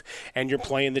Love, and you're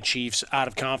playing the Chiefs out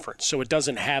of conference, so it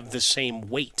doesn't have the same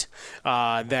weight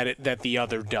that the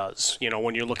other does.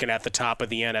 When you're looking at the top of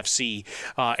the NFC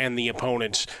and the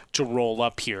opponents to roll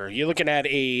up here. You're looking at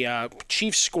a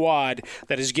Chiefs squad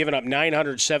that has given up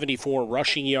 974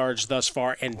 rushing yards thus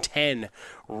far and 10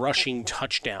 rushing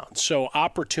touchdowns. So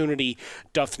opportunity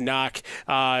doth knock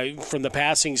from the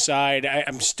passing side.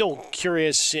 I'm still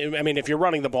curious. I mean, if you're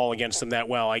running the ball against them that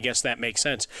well, I guess that makes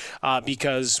sense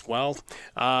because, you've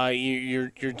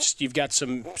got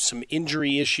some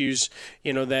injury issues,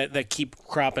 that keep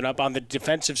cropping up on the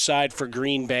defensive side for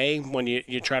Green Bay. When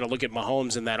you try to look at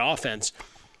Mahomes in that offense,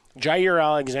 Jair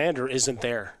Alexander isn't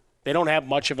there. They don't have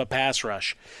much of a pass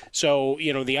rush. So,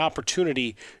 the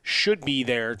opportunity should be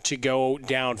there to go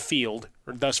downfield.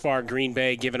 Thus far, Green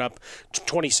Bay giving up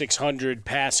 2,600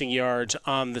 passing yards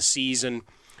on the season,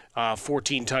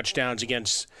 14 touchdowns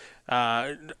against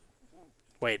I'm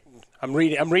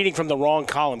reading from the wrong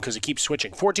column because it keeps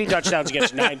switching. 14 touchdowns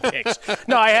against 9 picks.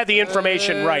 No, I had the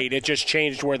information right. It just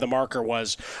changed where the marker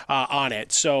was on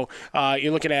it. So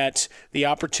you're looking at the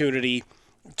opportunity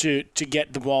to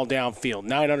get the ball downfield.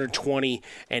 920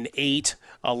 and 8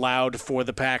 allowed for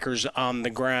the Packers on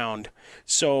the ground.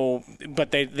 So,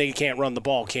 but they can't run the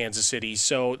ball, Kansas City.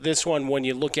 So this one, when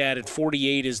you look at it,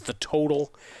 48 is the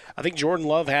total. I think Jordan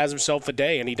Love has himself a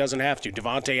day, and he doesn't have to.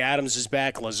 Devontae Adams is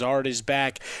back. Lazard is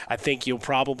back. I think you'll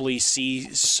probably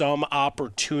see some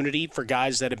opportunity for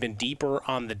guys that have been deeper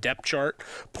on the depth chart.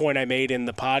 Point I made in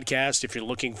the podcast, if you're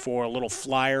looking for a little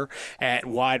flyer at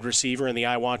wide receiver in the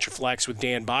I Want Your Flex with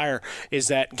Dan Byer, is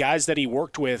that guys that he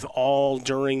worked with all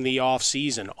during the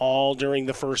offseason, all during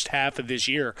the first half of this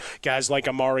year, guys like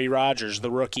Amari Rodgers,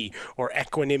 the rookie, or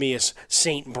Equanimous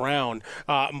St. Brown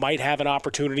might have an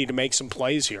opportunity to make some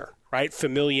plays here. Right,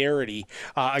 familiarity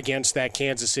against that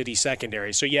Kansas City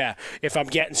secondary. So yeah, if I'm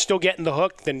still getting the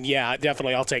hook, then yeah,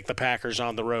 definitely I'll take the Packers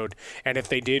on the road. And if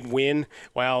they did win,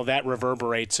 well, that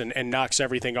reverberates and knocks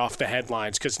everything off the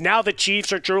headlines because now the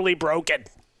Chiefs are truly broken.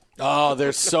 Oh,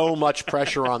 there's so much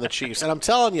pressure on the Chiefs. And I'm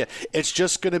telling you, it's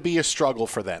just going to be a struggle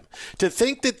for them. To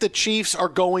think that the Chiefs are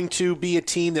going to be a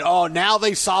team that, now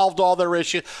they solved all their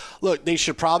issues. Look, they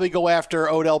should probably go after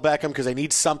Odell Beckham because they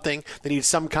need something. They need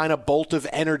some kind of bolt of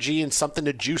energy and something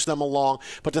to juice them along.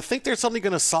 But to think they're suddenly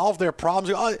going to solve their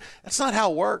problems, that's not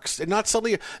how it works. And not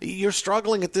suddenly you're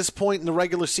struggling at this point in the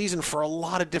regular season for a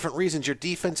lot of different reasons. Your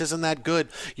defense isn't that good.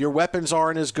 Your weapons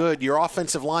aren't as good. Your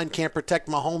offensive line can't protect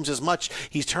Mahomes as much.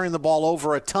 He's turning turning the ball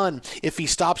over a ton. If he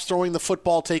stops throwing the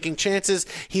football, taking chances,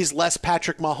 he's less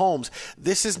Patrick Mahomes.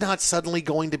 This is not suddenly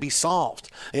going to be solved.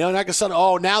 Not going to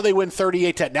suddenly, now they win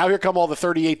 38-10. Now here come all the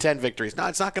 38-10 victories. No,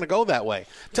 it's not going to go that way.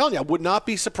 I'm telling you, I would not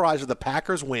be surprised if the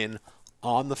Packers win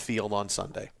on the field on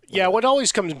Sunday. Yeah, what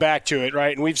always comes back to it,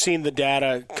 right, and we've seen the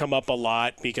data come up a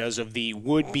lot because of the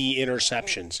would-be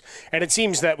interceptions, and it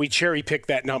seems that we cherry-pick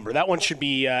that number. That one should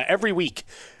be every week.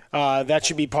 That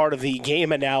should be part of the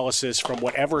game analysis from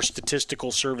whatever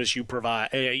statistical service you provide,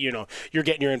 you're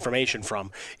getting your information from,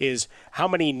 is how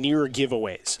many near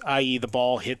giveaways, i.e. the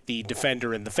ball hit the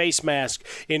defender in the face mask,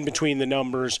 in between the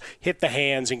numbers, hit the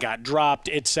hands and got dropped,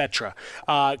 etc.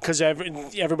 Because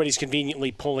everybody's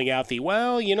conveniently pulling out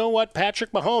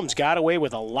Patrick Mahomes got away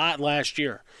with a lot last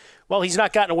year. Well, he's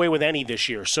not gotten away with any this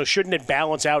year, so shouldn't it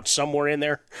balance out somewhere in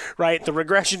there, right? The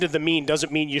regression to the mean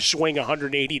doesn't mean you swing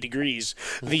 180 degrees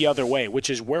the other way, which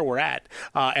is where we're at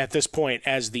this point,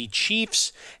 as the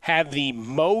Chiefs have the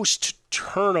most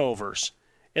turnovers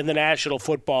in the National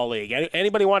Football League.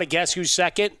 Anybody want to guess who's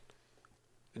second?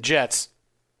 Jets.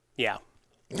 Yeah.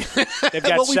 They've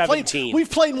got 17.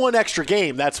 We've played one extra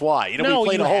game, that's why. We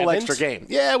played a whole extra game.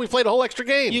 Yeah, we played a whole extra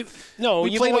game. You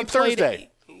played on Thursday.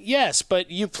 Yes,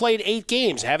 but you've played 8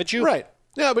 games, haven't you? Right.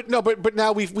 Yeah, but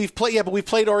now we've played. Yeah, but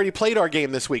we've already played our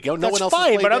game this week. No That's one else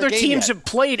fine, has played but other their game teams yet. have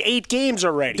played 8 games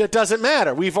already. That doesn't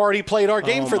matter. We've already played our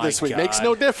game for this week. God. Makes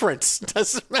no difference.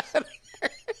 Doesn't matter.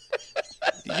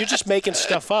 You're just making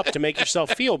stuff up to make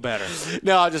yourself feel better.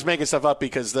 No, I'm just making stuff up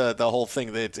because the whole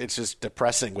thing, it's just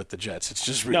depressing with the Jets. It's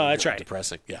just really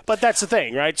depressing. Yeah. But that's the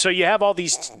thing, right? So you have all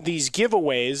these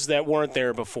giveaways that weren't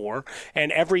there before,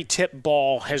 and every tip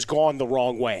ball has gone the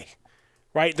wrong way.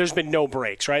 Right? There's been no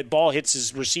breaks, right? Ball hits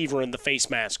his receiver in the face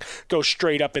mask, goes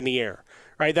straight up in the air.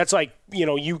 Right? That's like,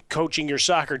 you coaching your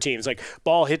soccer team. It's like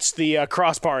ball hits the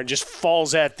crossbar and just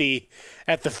falls at the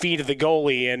feet of the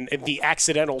goalie and the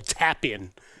accidental tap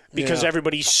in because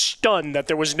everybody's stunned that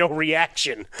there was no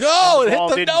reaction.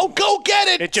 Go get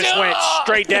it. It just went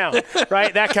straight down,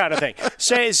 right? That kind of thing.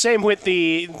 Same with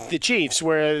the Chiefs,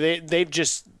 where they've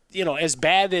just, as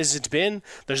bad as it's been,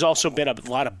 there's also been a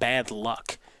lot of bad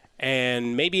luck.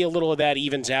 And maybe a little of that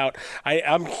evens out.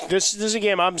 This is a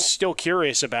game I'm still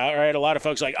curious about. Right, a lot of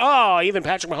folks are like, even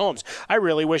Patrick Mahomes. I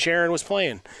really wish Aaron was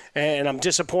playing, and I'm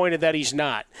disappointed that he's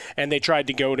not. And they tried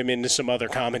to goad him into some other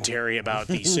commentary about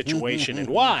the situation and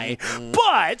why.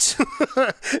 But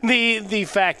the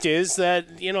fact is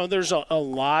that there's a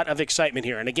lot of excitement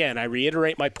here. And again, I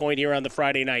reiterate my point here on the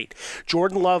Friday night.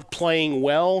 Jordan Love playing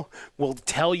well will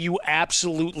tell you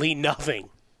absolutely nothing.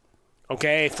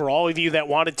 Okay, for all of you that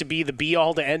want it to be the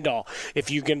be-all to end-all,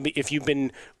 if you've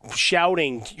been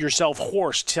shouting yourself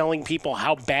hoarse, telling people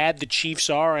how bad the Chiefs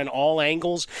are on all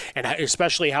angles, and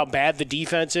especially how bad the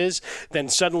defense is, then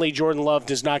suddenly Jordan Love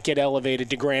does not get elevated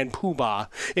to Grand Poobah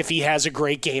if he has a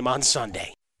great game on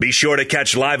Sunday. Be sure to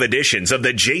catch live editions of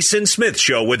The Jason Smith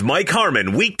Show with Mike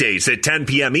Harmon weekdays at 10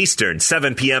 p.m. Eastern,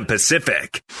 7 p.m.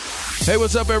 Pacific. Hey,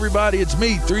 what's up, everybody? It's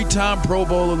me, 3-time Pro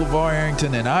Bowler LeVar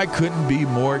Arrington, and I couldn't be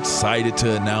more excited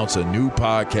to announce a new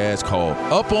podcast called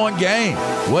Up On Game.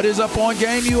 What is Up On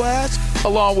Game, you ask?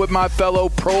 Along with my fellow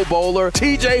Pro Bowler,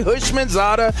 TJ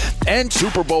Hushmanzada, and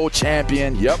Super Bowl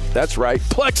champion, yep, that's right,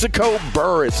 Plexico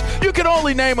Burress. You can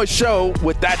only name a show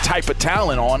with that type of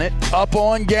talent on it. Up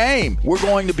On Game. We're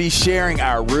going to be sharing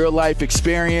our real-life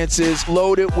experiences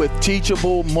loaded with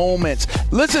teachable moments.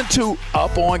 Listen to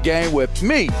Up On Game with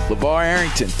me, LeVar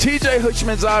Arrington, TJ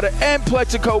Hushmanzada, and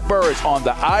Plexico Burress on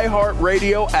the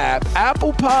iHeartRadio app,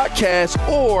 Apple Podcasts,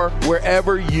 or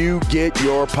wherever you get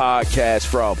your podcasts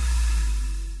from.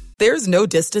 There's no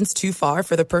distance too far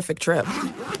for the perfect trip.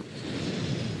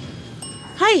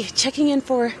 Hi, checking in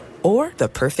for... Or the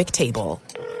perfect table.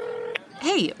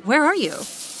 Hey, where are you?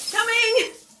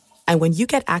 Coming! And when you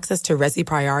get access to Resi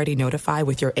Priority Notify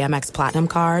with your Amex Platinum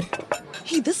card...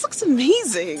 Hey, this looks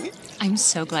amazing! I'm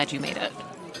so glad you made it.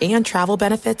 And travel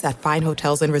benefits at fine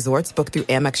hotels and resorts booked through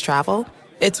Amex Travel,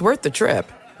 it's worth the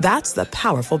trip. That's the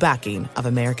powerful backing of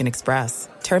American Express.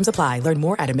 Terms apply. Learn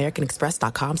more at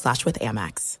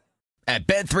americanexpress.com/withAmex. At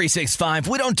Bet365,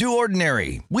 we don't do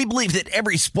ordinary. We believe that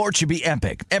every sport should be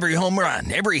epic. Every home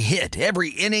run, every hit,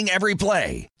 every inning, every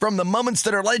play. From the moments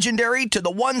that are legendary to the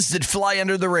ones that fly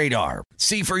under the radar.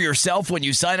 See for yourself when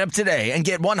you sign up today and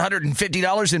get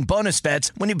 $150 in bonus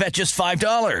bets when you bet just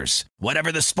 $5.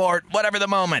 Whatever the sport, whatever the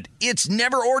moment, it's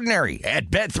never ordinary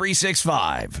at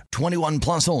Bet365. 21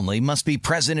 plus only. Must be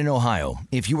present in Ohio.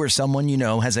 If you or someone you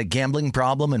know has a gambling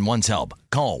problem and wants help,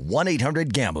 call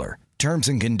 1-800-GAMBLER. Terms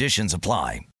and conditions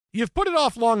apply. You've put it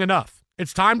off long enough.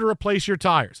 It's time to replace your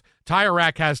tires. Tire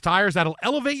Rack has tires that'll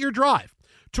elevate your drive.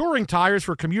 Touring tires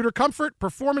for commuter comfort,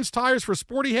 performance tires for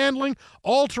sporty handling,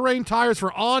 all-terrain tires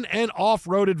for on- and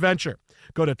off-road adventure.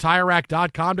 Go to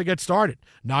TireRack.com to get started.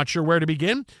 Not sure where to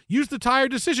begin? Use the Tire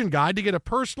Decision Guide to get a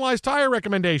personalized tire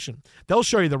recommendation. They'll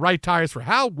show you the right tires for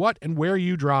how, what, and where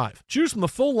you drive. Choose from the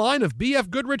full line of BF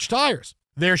Goodrich tires.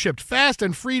 They're shipped fast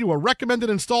and free to a recommended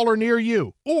installer near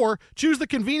you. Or choose the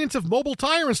convenience of mobile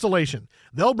tire installation.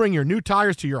 They'll bring your new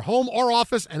tires to your home or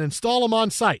office and install them on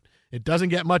site. It doesn't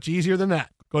get much easier than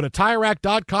that. Go to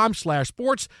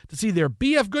TireRack.com/sports to see their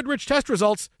BF Goodrich test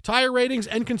results, tire ratings,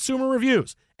 and consumer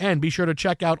reviews. And be sure to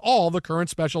check out all the current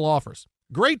special offers.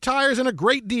 Great tires and a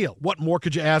great deal. What more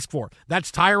could you ask for?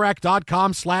 That's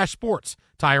TireRack.com/sports.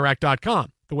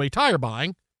 TireRack.com, the way tire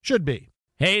buying should be.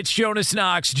 Hey, it's Jonas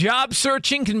Knox. Job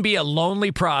searching can be a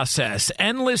lonely process.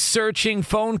 Endless searching,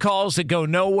 phone calls that go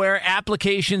nowhere,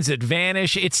 applications that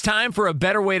vanish. It's time for a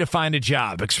better way to find a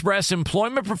job. Express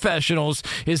Employment Professionals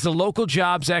is the local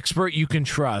jobs expert you can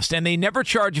trust, and they never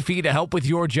charge a fee to help with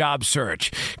your job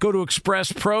search. Go to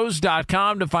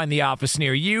expresspros.com to find the office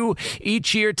near you.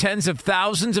 Each year, tens of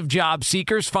thousands of job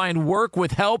seekers find work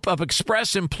with help of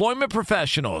Express Employment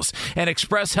Professionals, and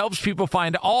Express helps people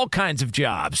find all kinds of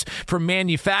jobs, from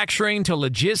manufacturing to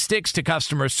logistics to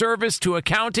customer service to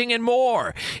accounting and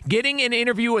more. Getting an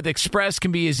interview with Express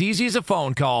can be as easy as a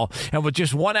phone call, and with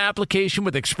just one application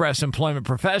with Express Employment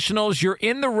Professionals, you're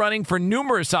in the running for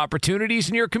numerous opportunities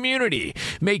in your community.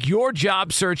 Make your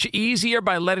job search easier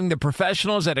by letting the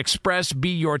professionals at Express be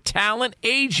your talent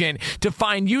agent to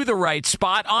find you the right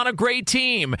spot on a great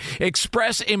team.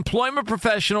 Express Employment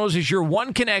Professionals is your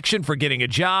one connection for getting a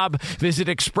job. Visit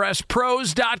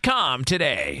expresspros.com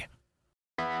today.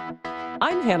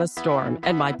 I'm Hannah Storm,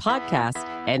 and my podcast,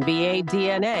 NBA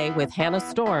DNA with Hannah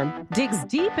Storm, digs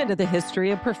deep into the history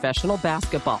of professional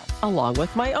basketball, along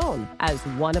with my own, as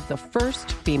one of the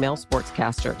first female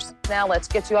sportscasters. Now let's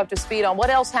get you up to speed on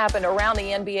what else happened around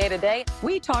the NBA today.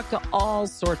 We talked to all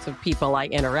sorts of people I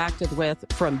interacted with,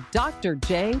 from Dr.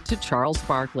 J to Charles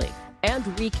Barkley, and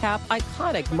recap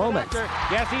iconic moments.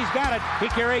 Yes, he's got it.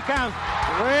 Here he comes.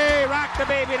 Way rock the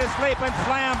baby to sleep and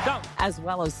slam dunk. As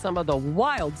well as some of the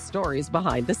wild stories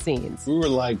behind the scenes. We were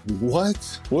like,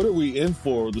 what? What are we in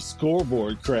for? The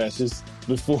scoreboard crashes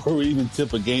before we even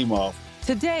tip a game off.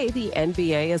 Today, the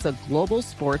NBA is a global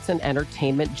sports and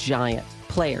entertainment giant.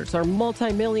 Players are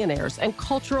multimillionaires and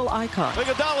cultural icons.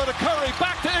 Iguodala to Curry,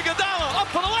 back to Iguodala, up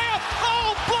for the layup.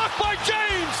 Oh, blocked by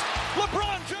James.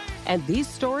 LeBron James. And these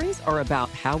stories are about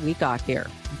how we got here,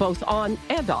 both on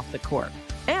and off the court.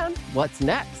 And what's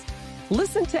next?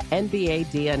 Listen to NBA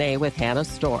DNA with Hannah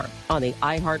Storm on the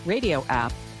iHeartRadio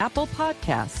app, Apple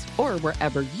Podcasts, or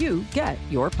wherever you get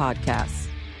your podcasts.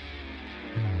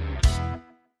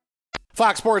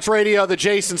 Fox Sports Radio, the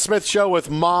Jason Smith Show with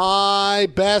my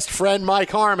best friend,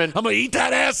 Mike Harmon. I'm going to eat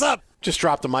that ass up. Just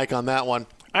dropped the mic on that one.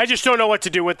 I just don't know what to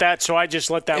do with that, so I just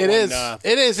let that It one.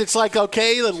 It is. It's like,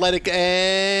 okay, let it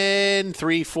end.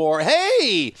 3, 4.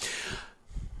 Hey!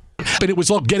 But it was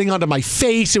all getting onto my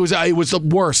face. It was the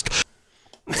worst.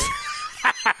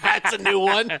 That's a new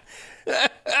one.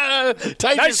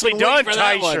 Nicely done,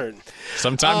 Tyshirt.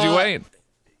 Sometimes you wait.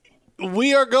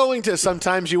 We are going to.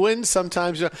 Sometimes you win,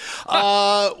 sometimes you.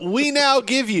 We now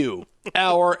give you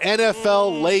our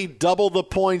NFL lay double the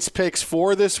points picks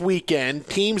for this weekend.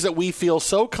 Teams that we feel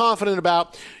so confident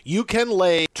about, you can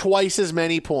lay twice as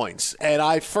many points.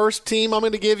 And first team I'm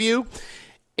going to give you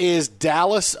is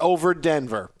Dallas over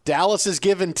Denver. Dallas is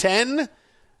given 10.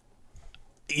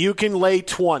 You can lay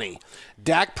 20.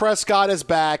 Dak Prescott is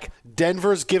back.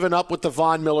 Denver's given up with the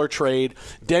Von Miller trade.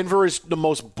 Denver is the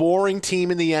most boring team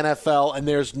in the NFL, and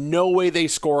there's no way they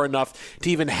score enough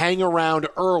to even hang around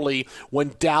early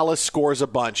when Dallas scores a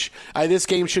bunch. This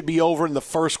game should be over in the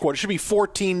first quarter. It should be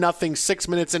 14-0, 6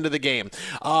 minutes into the game.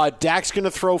 Dak's going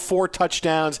to throw 4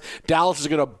 touchdowns. Dallas is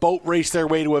going to boat race their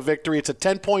way to a victory. It's a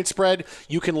 10-point spread.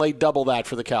 You can lay double that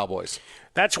for the Cowboys.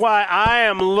 That's why I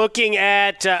am looking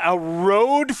at a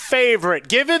road favorite.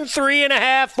 Given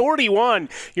 3.5, 41,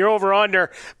 you're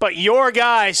over-under. But your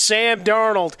guy, Sam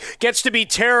Darnold, gets to be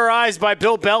terrorized by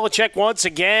Bill Belichick once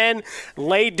again.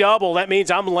 Lay double. That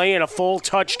means I'm laying a full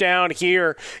touchdown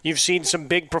here. You've seen some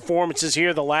big performances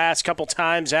here the last couple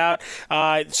times out.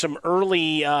 Some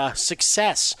early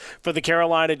success for the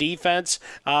Carolina defense.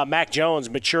 Mac Jones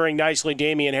maturing nicely.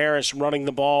 Damian Harris running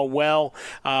the ball well.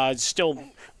 Still...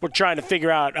 We're trying to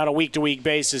figure out on a week-to-week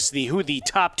basis who the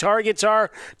top targets are.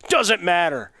 Doesn't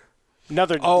matter.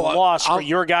 Another loss for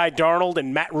your guy Darnold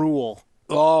and Matt Rule.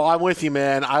 Oh, I'm with you,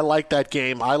 man. I like that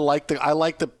game. I like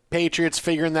the Patriots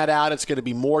figuring that out. It's going to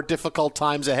be more difficult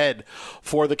times ahead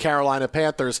for the Carolina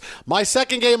Panthers. My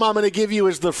second game I'm going to give you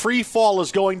is the free fall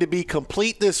is going to be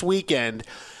complete this weekend.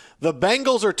 The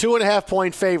Bengals are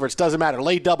 2.5-point favorites. Doesn't matter.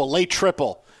 Lay double, lay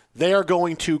triple. They are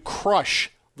going to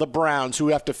crush the Browns, who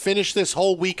have to finish this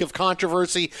whole week of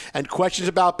controversy and questions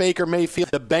about Baker Mayfield.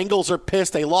 The Bengals are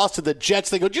pissed. They lost to the Jets.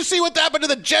 They go, did you see what happened to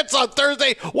the Jets on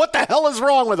Thursday? What the hell is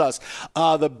wrong with us?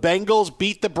 The Bengals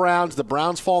beat the Browns. The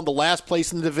Browns fall into last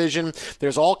place in the division.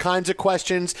 There's all kinds of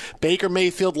questions. Baker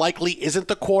Mayfield likely isn't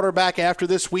the quarterback after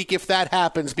this week if that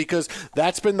happens, because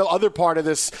that's been the other part of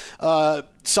this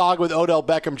saga with Odell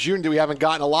Beckham Jr. that we haven't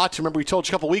gotten a lot to. Remember, we told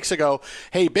you a couple weeks ago,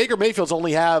 hey, Baker Mayfield's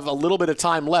only have a little bit of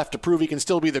time left to prove he can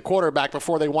still be the quarterback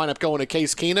before they wind up going to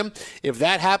Case Keenum. If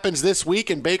that happens this week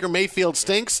and Baker Mayfield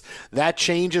stinks, that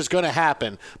change is going to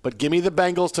happen. But give me the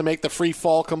Bengals to make the free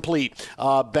fall complete.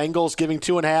 Bengals giving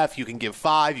 2.5. You can give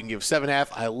 5. You can give 7.5.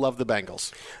 I love the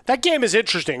Bengals. That game is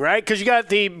interesting, right? Because you got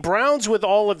the Browns with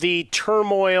all of the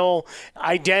turmoil,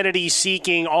 identity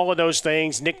seeking, all of those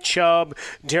things. Nick Chubb,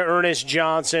 Ernest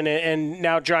Johnson, and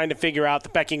now trying to figure out the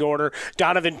pecking order.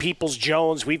 Donovan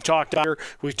Peoples-Jones, we've talked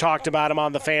about him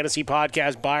on the fantasy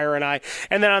podcast, Beyer and I.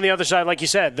 And then on the other side, like you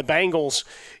said, the Bengals,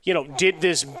 did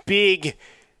this big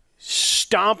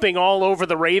stomping all over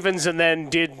the Ravens and then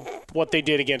did what they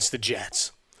did against the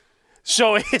Jets.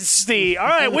 So it's all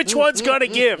right, which one's going to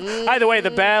give? Either way, the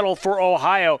battle for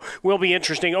Ohio will be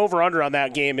interesting. Over-under on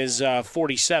that game is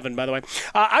 47, by the way.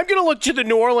 I'm going to look to the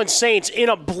New Orleans Saints in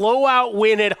a blowout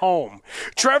win at home.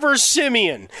 Trevor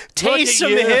Siemian,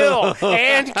 Taysom Hill,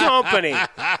 and company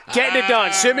getting it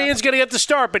done. Siemian's going to get the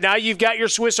start, but now you've got your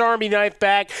Swiss Army knife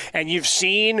back, and you've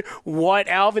seen what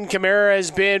Alvin Kamara has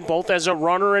been, both as a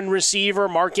runner and receiver.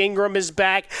 Mark Ingram is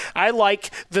back. I like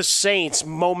the Saints.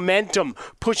 Momentum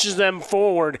pushes them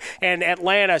forward, and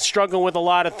Atlanta struggling with a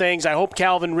lot of things. I hope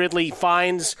Calvin Ridley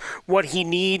finds what he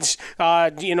needs,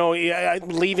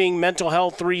 leaving mental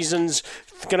health reasons,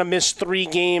 going to miss 3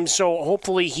 games, so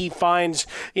hopefully he finds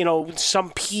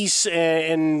some peace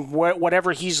in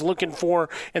whatever he's looking for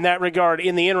in that regard.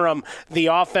 In the interim, the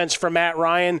offense for Matt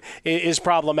Ryan is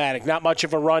problematic. Not much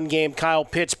of a run game. Kyle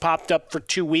Pitts popped up for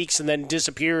 2 weeks and then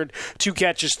disappeared. 2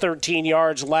 catches, 13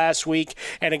 yards last week,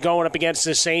 and going up against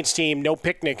the Saints team, no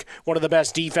picnic. One of the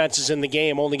best defenses in the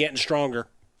game, only getting stronger.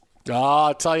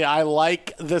 I'll tell you, I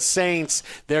like the Saints.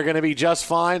 They're going to be just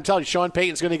fine. I'll tell you, Sean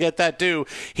Payton's going to get that too.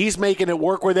 He's making it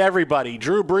work with everybody.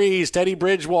 Drew Brees, Teddy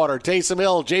Bridgewater, Taysom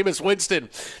Hill, Jameis Winston.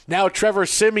 Now Trevor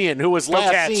Siemian, who was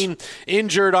last seen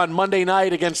injured on Monday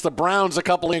night against the Browns,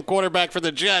 quarterback for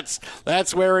the Jets.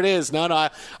 That's where it is. No,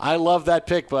 I love that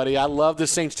pick, buddy. I love the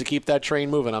Saints to keep that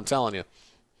train moving, I'm telling you.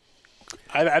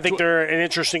 I think they're an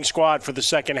interesting squad for the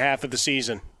second half of the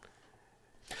season.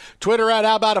 Twitter at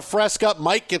How About a Fresca.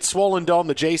 Mike gets Swollen Dome,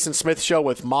 the Jason Smith Show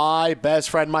with my best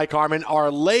friend Mike Harmon.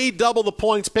 Our lay double the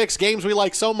points picks, games we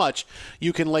like so much,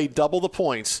 you can lay double the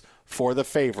points for the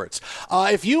favorites.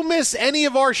 If you miss any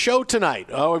of our show tonight,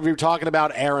 we were talking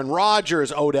about Aaron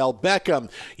Rodgers, Odell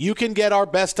Beckham, you can get our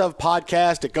Best Of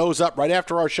podcast. It goes up right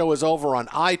after our show is over on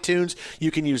iTunes. You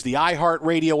can use the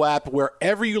iHeartRadio app.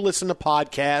 Wherever you listen to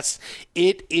podcasts,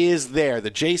 it is there. The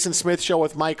Jason Smith Show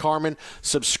with Mike Harmon.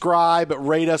 Subscribe,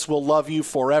 rate us. We'll love you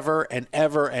forever and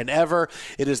ever and ever.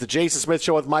 It is the Jason Smith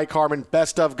Show with Mike Harmon.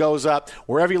 Best Of goes up.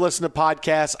 Wherever you listen to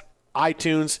podcasts,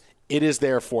 iTunes, it is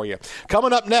there for you.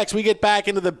 Coming up next, we get back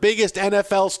into the biggest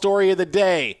NFL story of the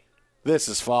day. This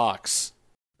is Fox.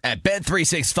 At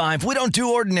Bet365, we don't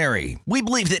do ordinary. We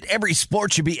believe that every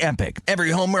sport should be epic.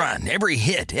 Every home run, every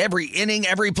hit, every inning,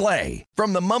 every play.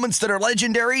 From the moments that are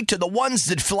legendary to the ones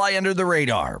that fly under the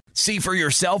radar. See for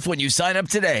yourself when you sign up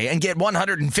today and get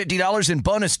 $150 in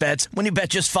bonus bets when you bet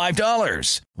just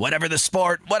 $5. Whatever the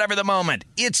sport, whatever the moment,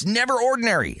 it's never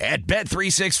ordinary at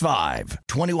Bet365.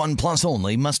 21 plus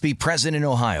only. Must be present in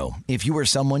Ohio. If you or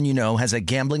someone you know has a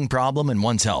gambling problem and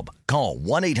wants help, call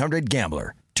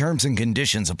 1-800-GAMBLER. Terms and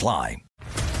conditions apply.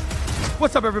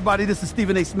 What's up, everybody? This is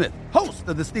Stephen A. Smith, host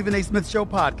of the Stephen A. Smith Show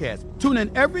podcast. Tune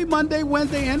in every Monday,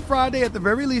 Wednesday, and Friday at the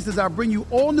very least as I bring you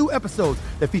all new episodes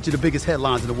that feature the biggest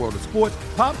headlines in the world of sports,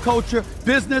 pop culture,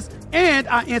 business, and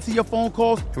I answer your phone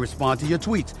calls and respond to your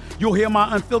tweets. You'll hear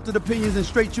my unfiltered opinions and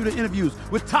straight-shooter interviews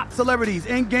with top celebrities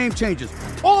and game changers.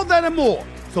 All of that and more.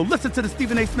 So listen to the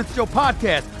Stephen A. Smith Show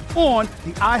podcast on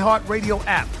the iHeartRadio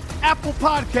app, Apple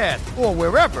Podcasts, or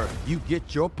wherever you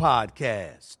get your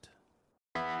podcast.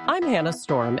 I'm Hannah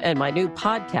Storm, and my new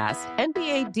podcast,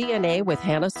 NBA DNA with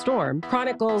Hannah Storm,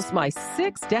 chronicles my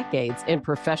 6 decades in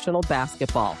professional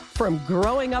basketball. From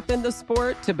growing up in the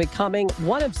sport to becoming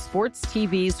one of sports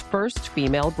TV's first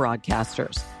female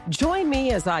broadcasters. Join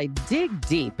me as I dig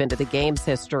deep into the game's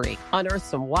history, unearth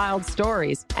some wild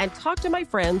stories, and talk to my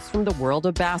friends from the world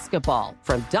of basketball,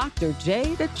 from Dr.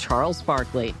 J to Charles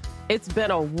Barkley. It's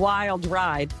been a wild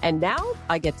ride, and now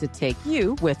I get to take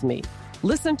you with me.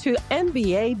 Listen to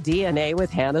NBA DNA with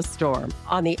Hannah Storm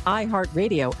on the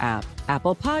iHeartRadio app,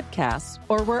 Apple Podcasts,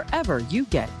 or wherever you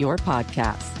get your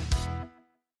podcasts.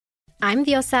 I'm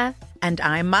Diosa. And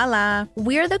I'm Mala.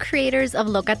 We're the creators of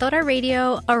Locatora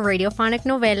Radio, a radiophonic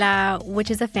novela, which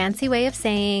is a fancy way of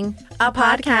saying a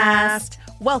podcast.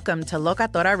 Welcome to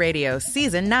Locatora Radio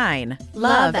Season 9.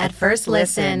 Love at First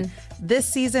Listen. This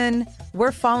season,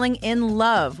 we're falling in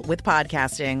love with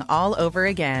podcasting all over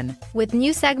again. With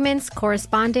new segments,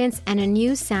 correspondence, and a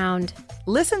new sound.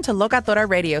 Listen to Locatora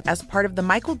Radio as part of the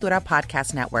Michael Dura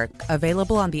Podcast Network,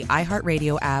 available on the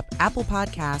iHeartRadio app, Apple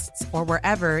Podcasts, or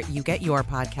wherever you get your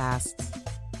podcasts.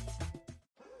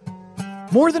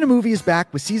 More Than a Movie is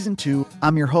back with Season 2.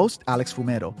 I'm your host, Alex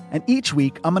Fumero, and each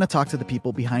week I'm going to talk to the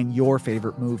people behind your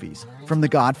favorite movies. From The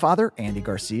Godfather, Andy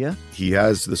Garcia. He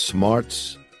has the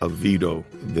smarts of Vito,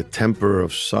 the temper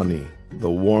of Sonny,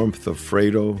 the warmth of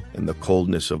Fredo, and the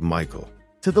coldness of Michael.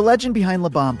 To the legend behind La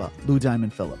Bamba, Lou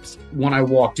Diamond Phillips. When I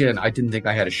walked in, I didn't think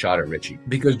I had a shot at Richie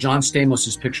because John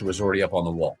Stamos' picture was already up on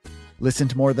the wall. Listen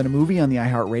to More Than a Movie on the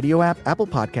iHeartRadio app, Apple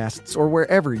Podcasts, or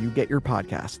wherever you get your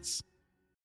podcasts.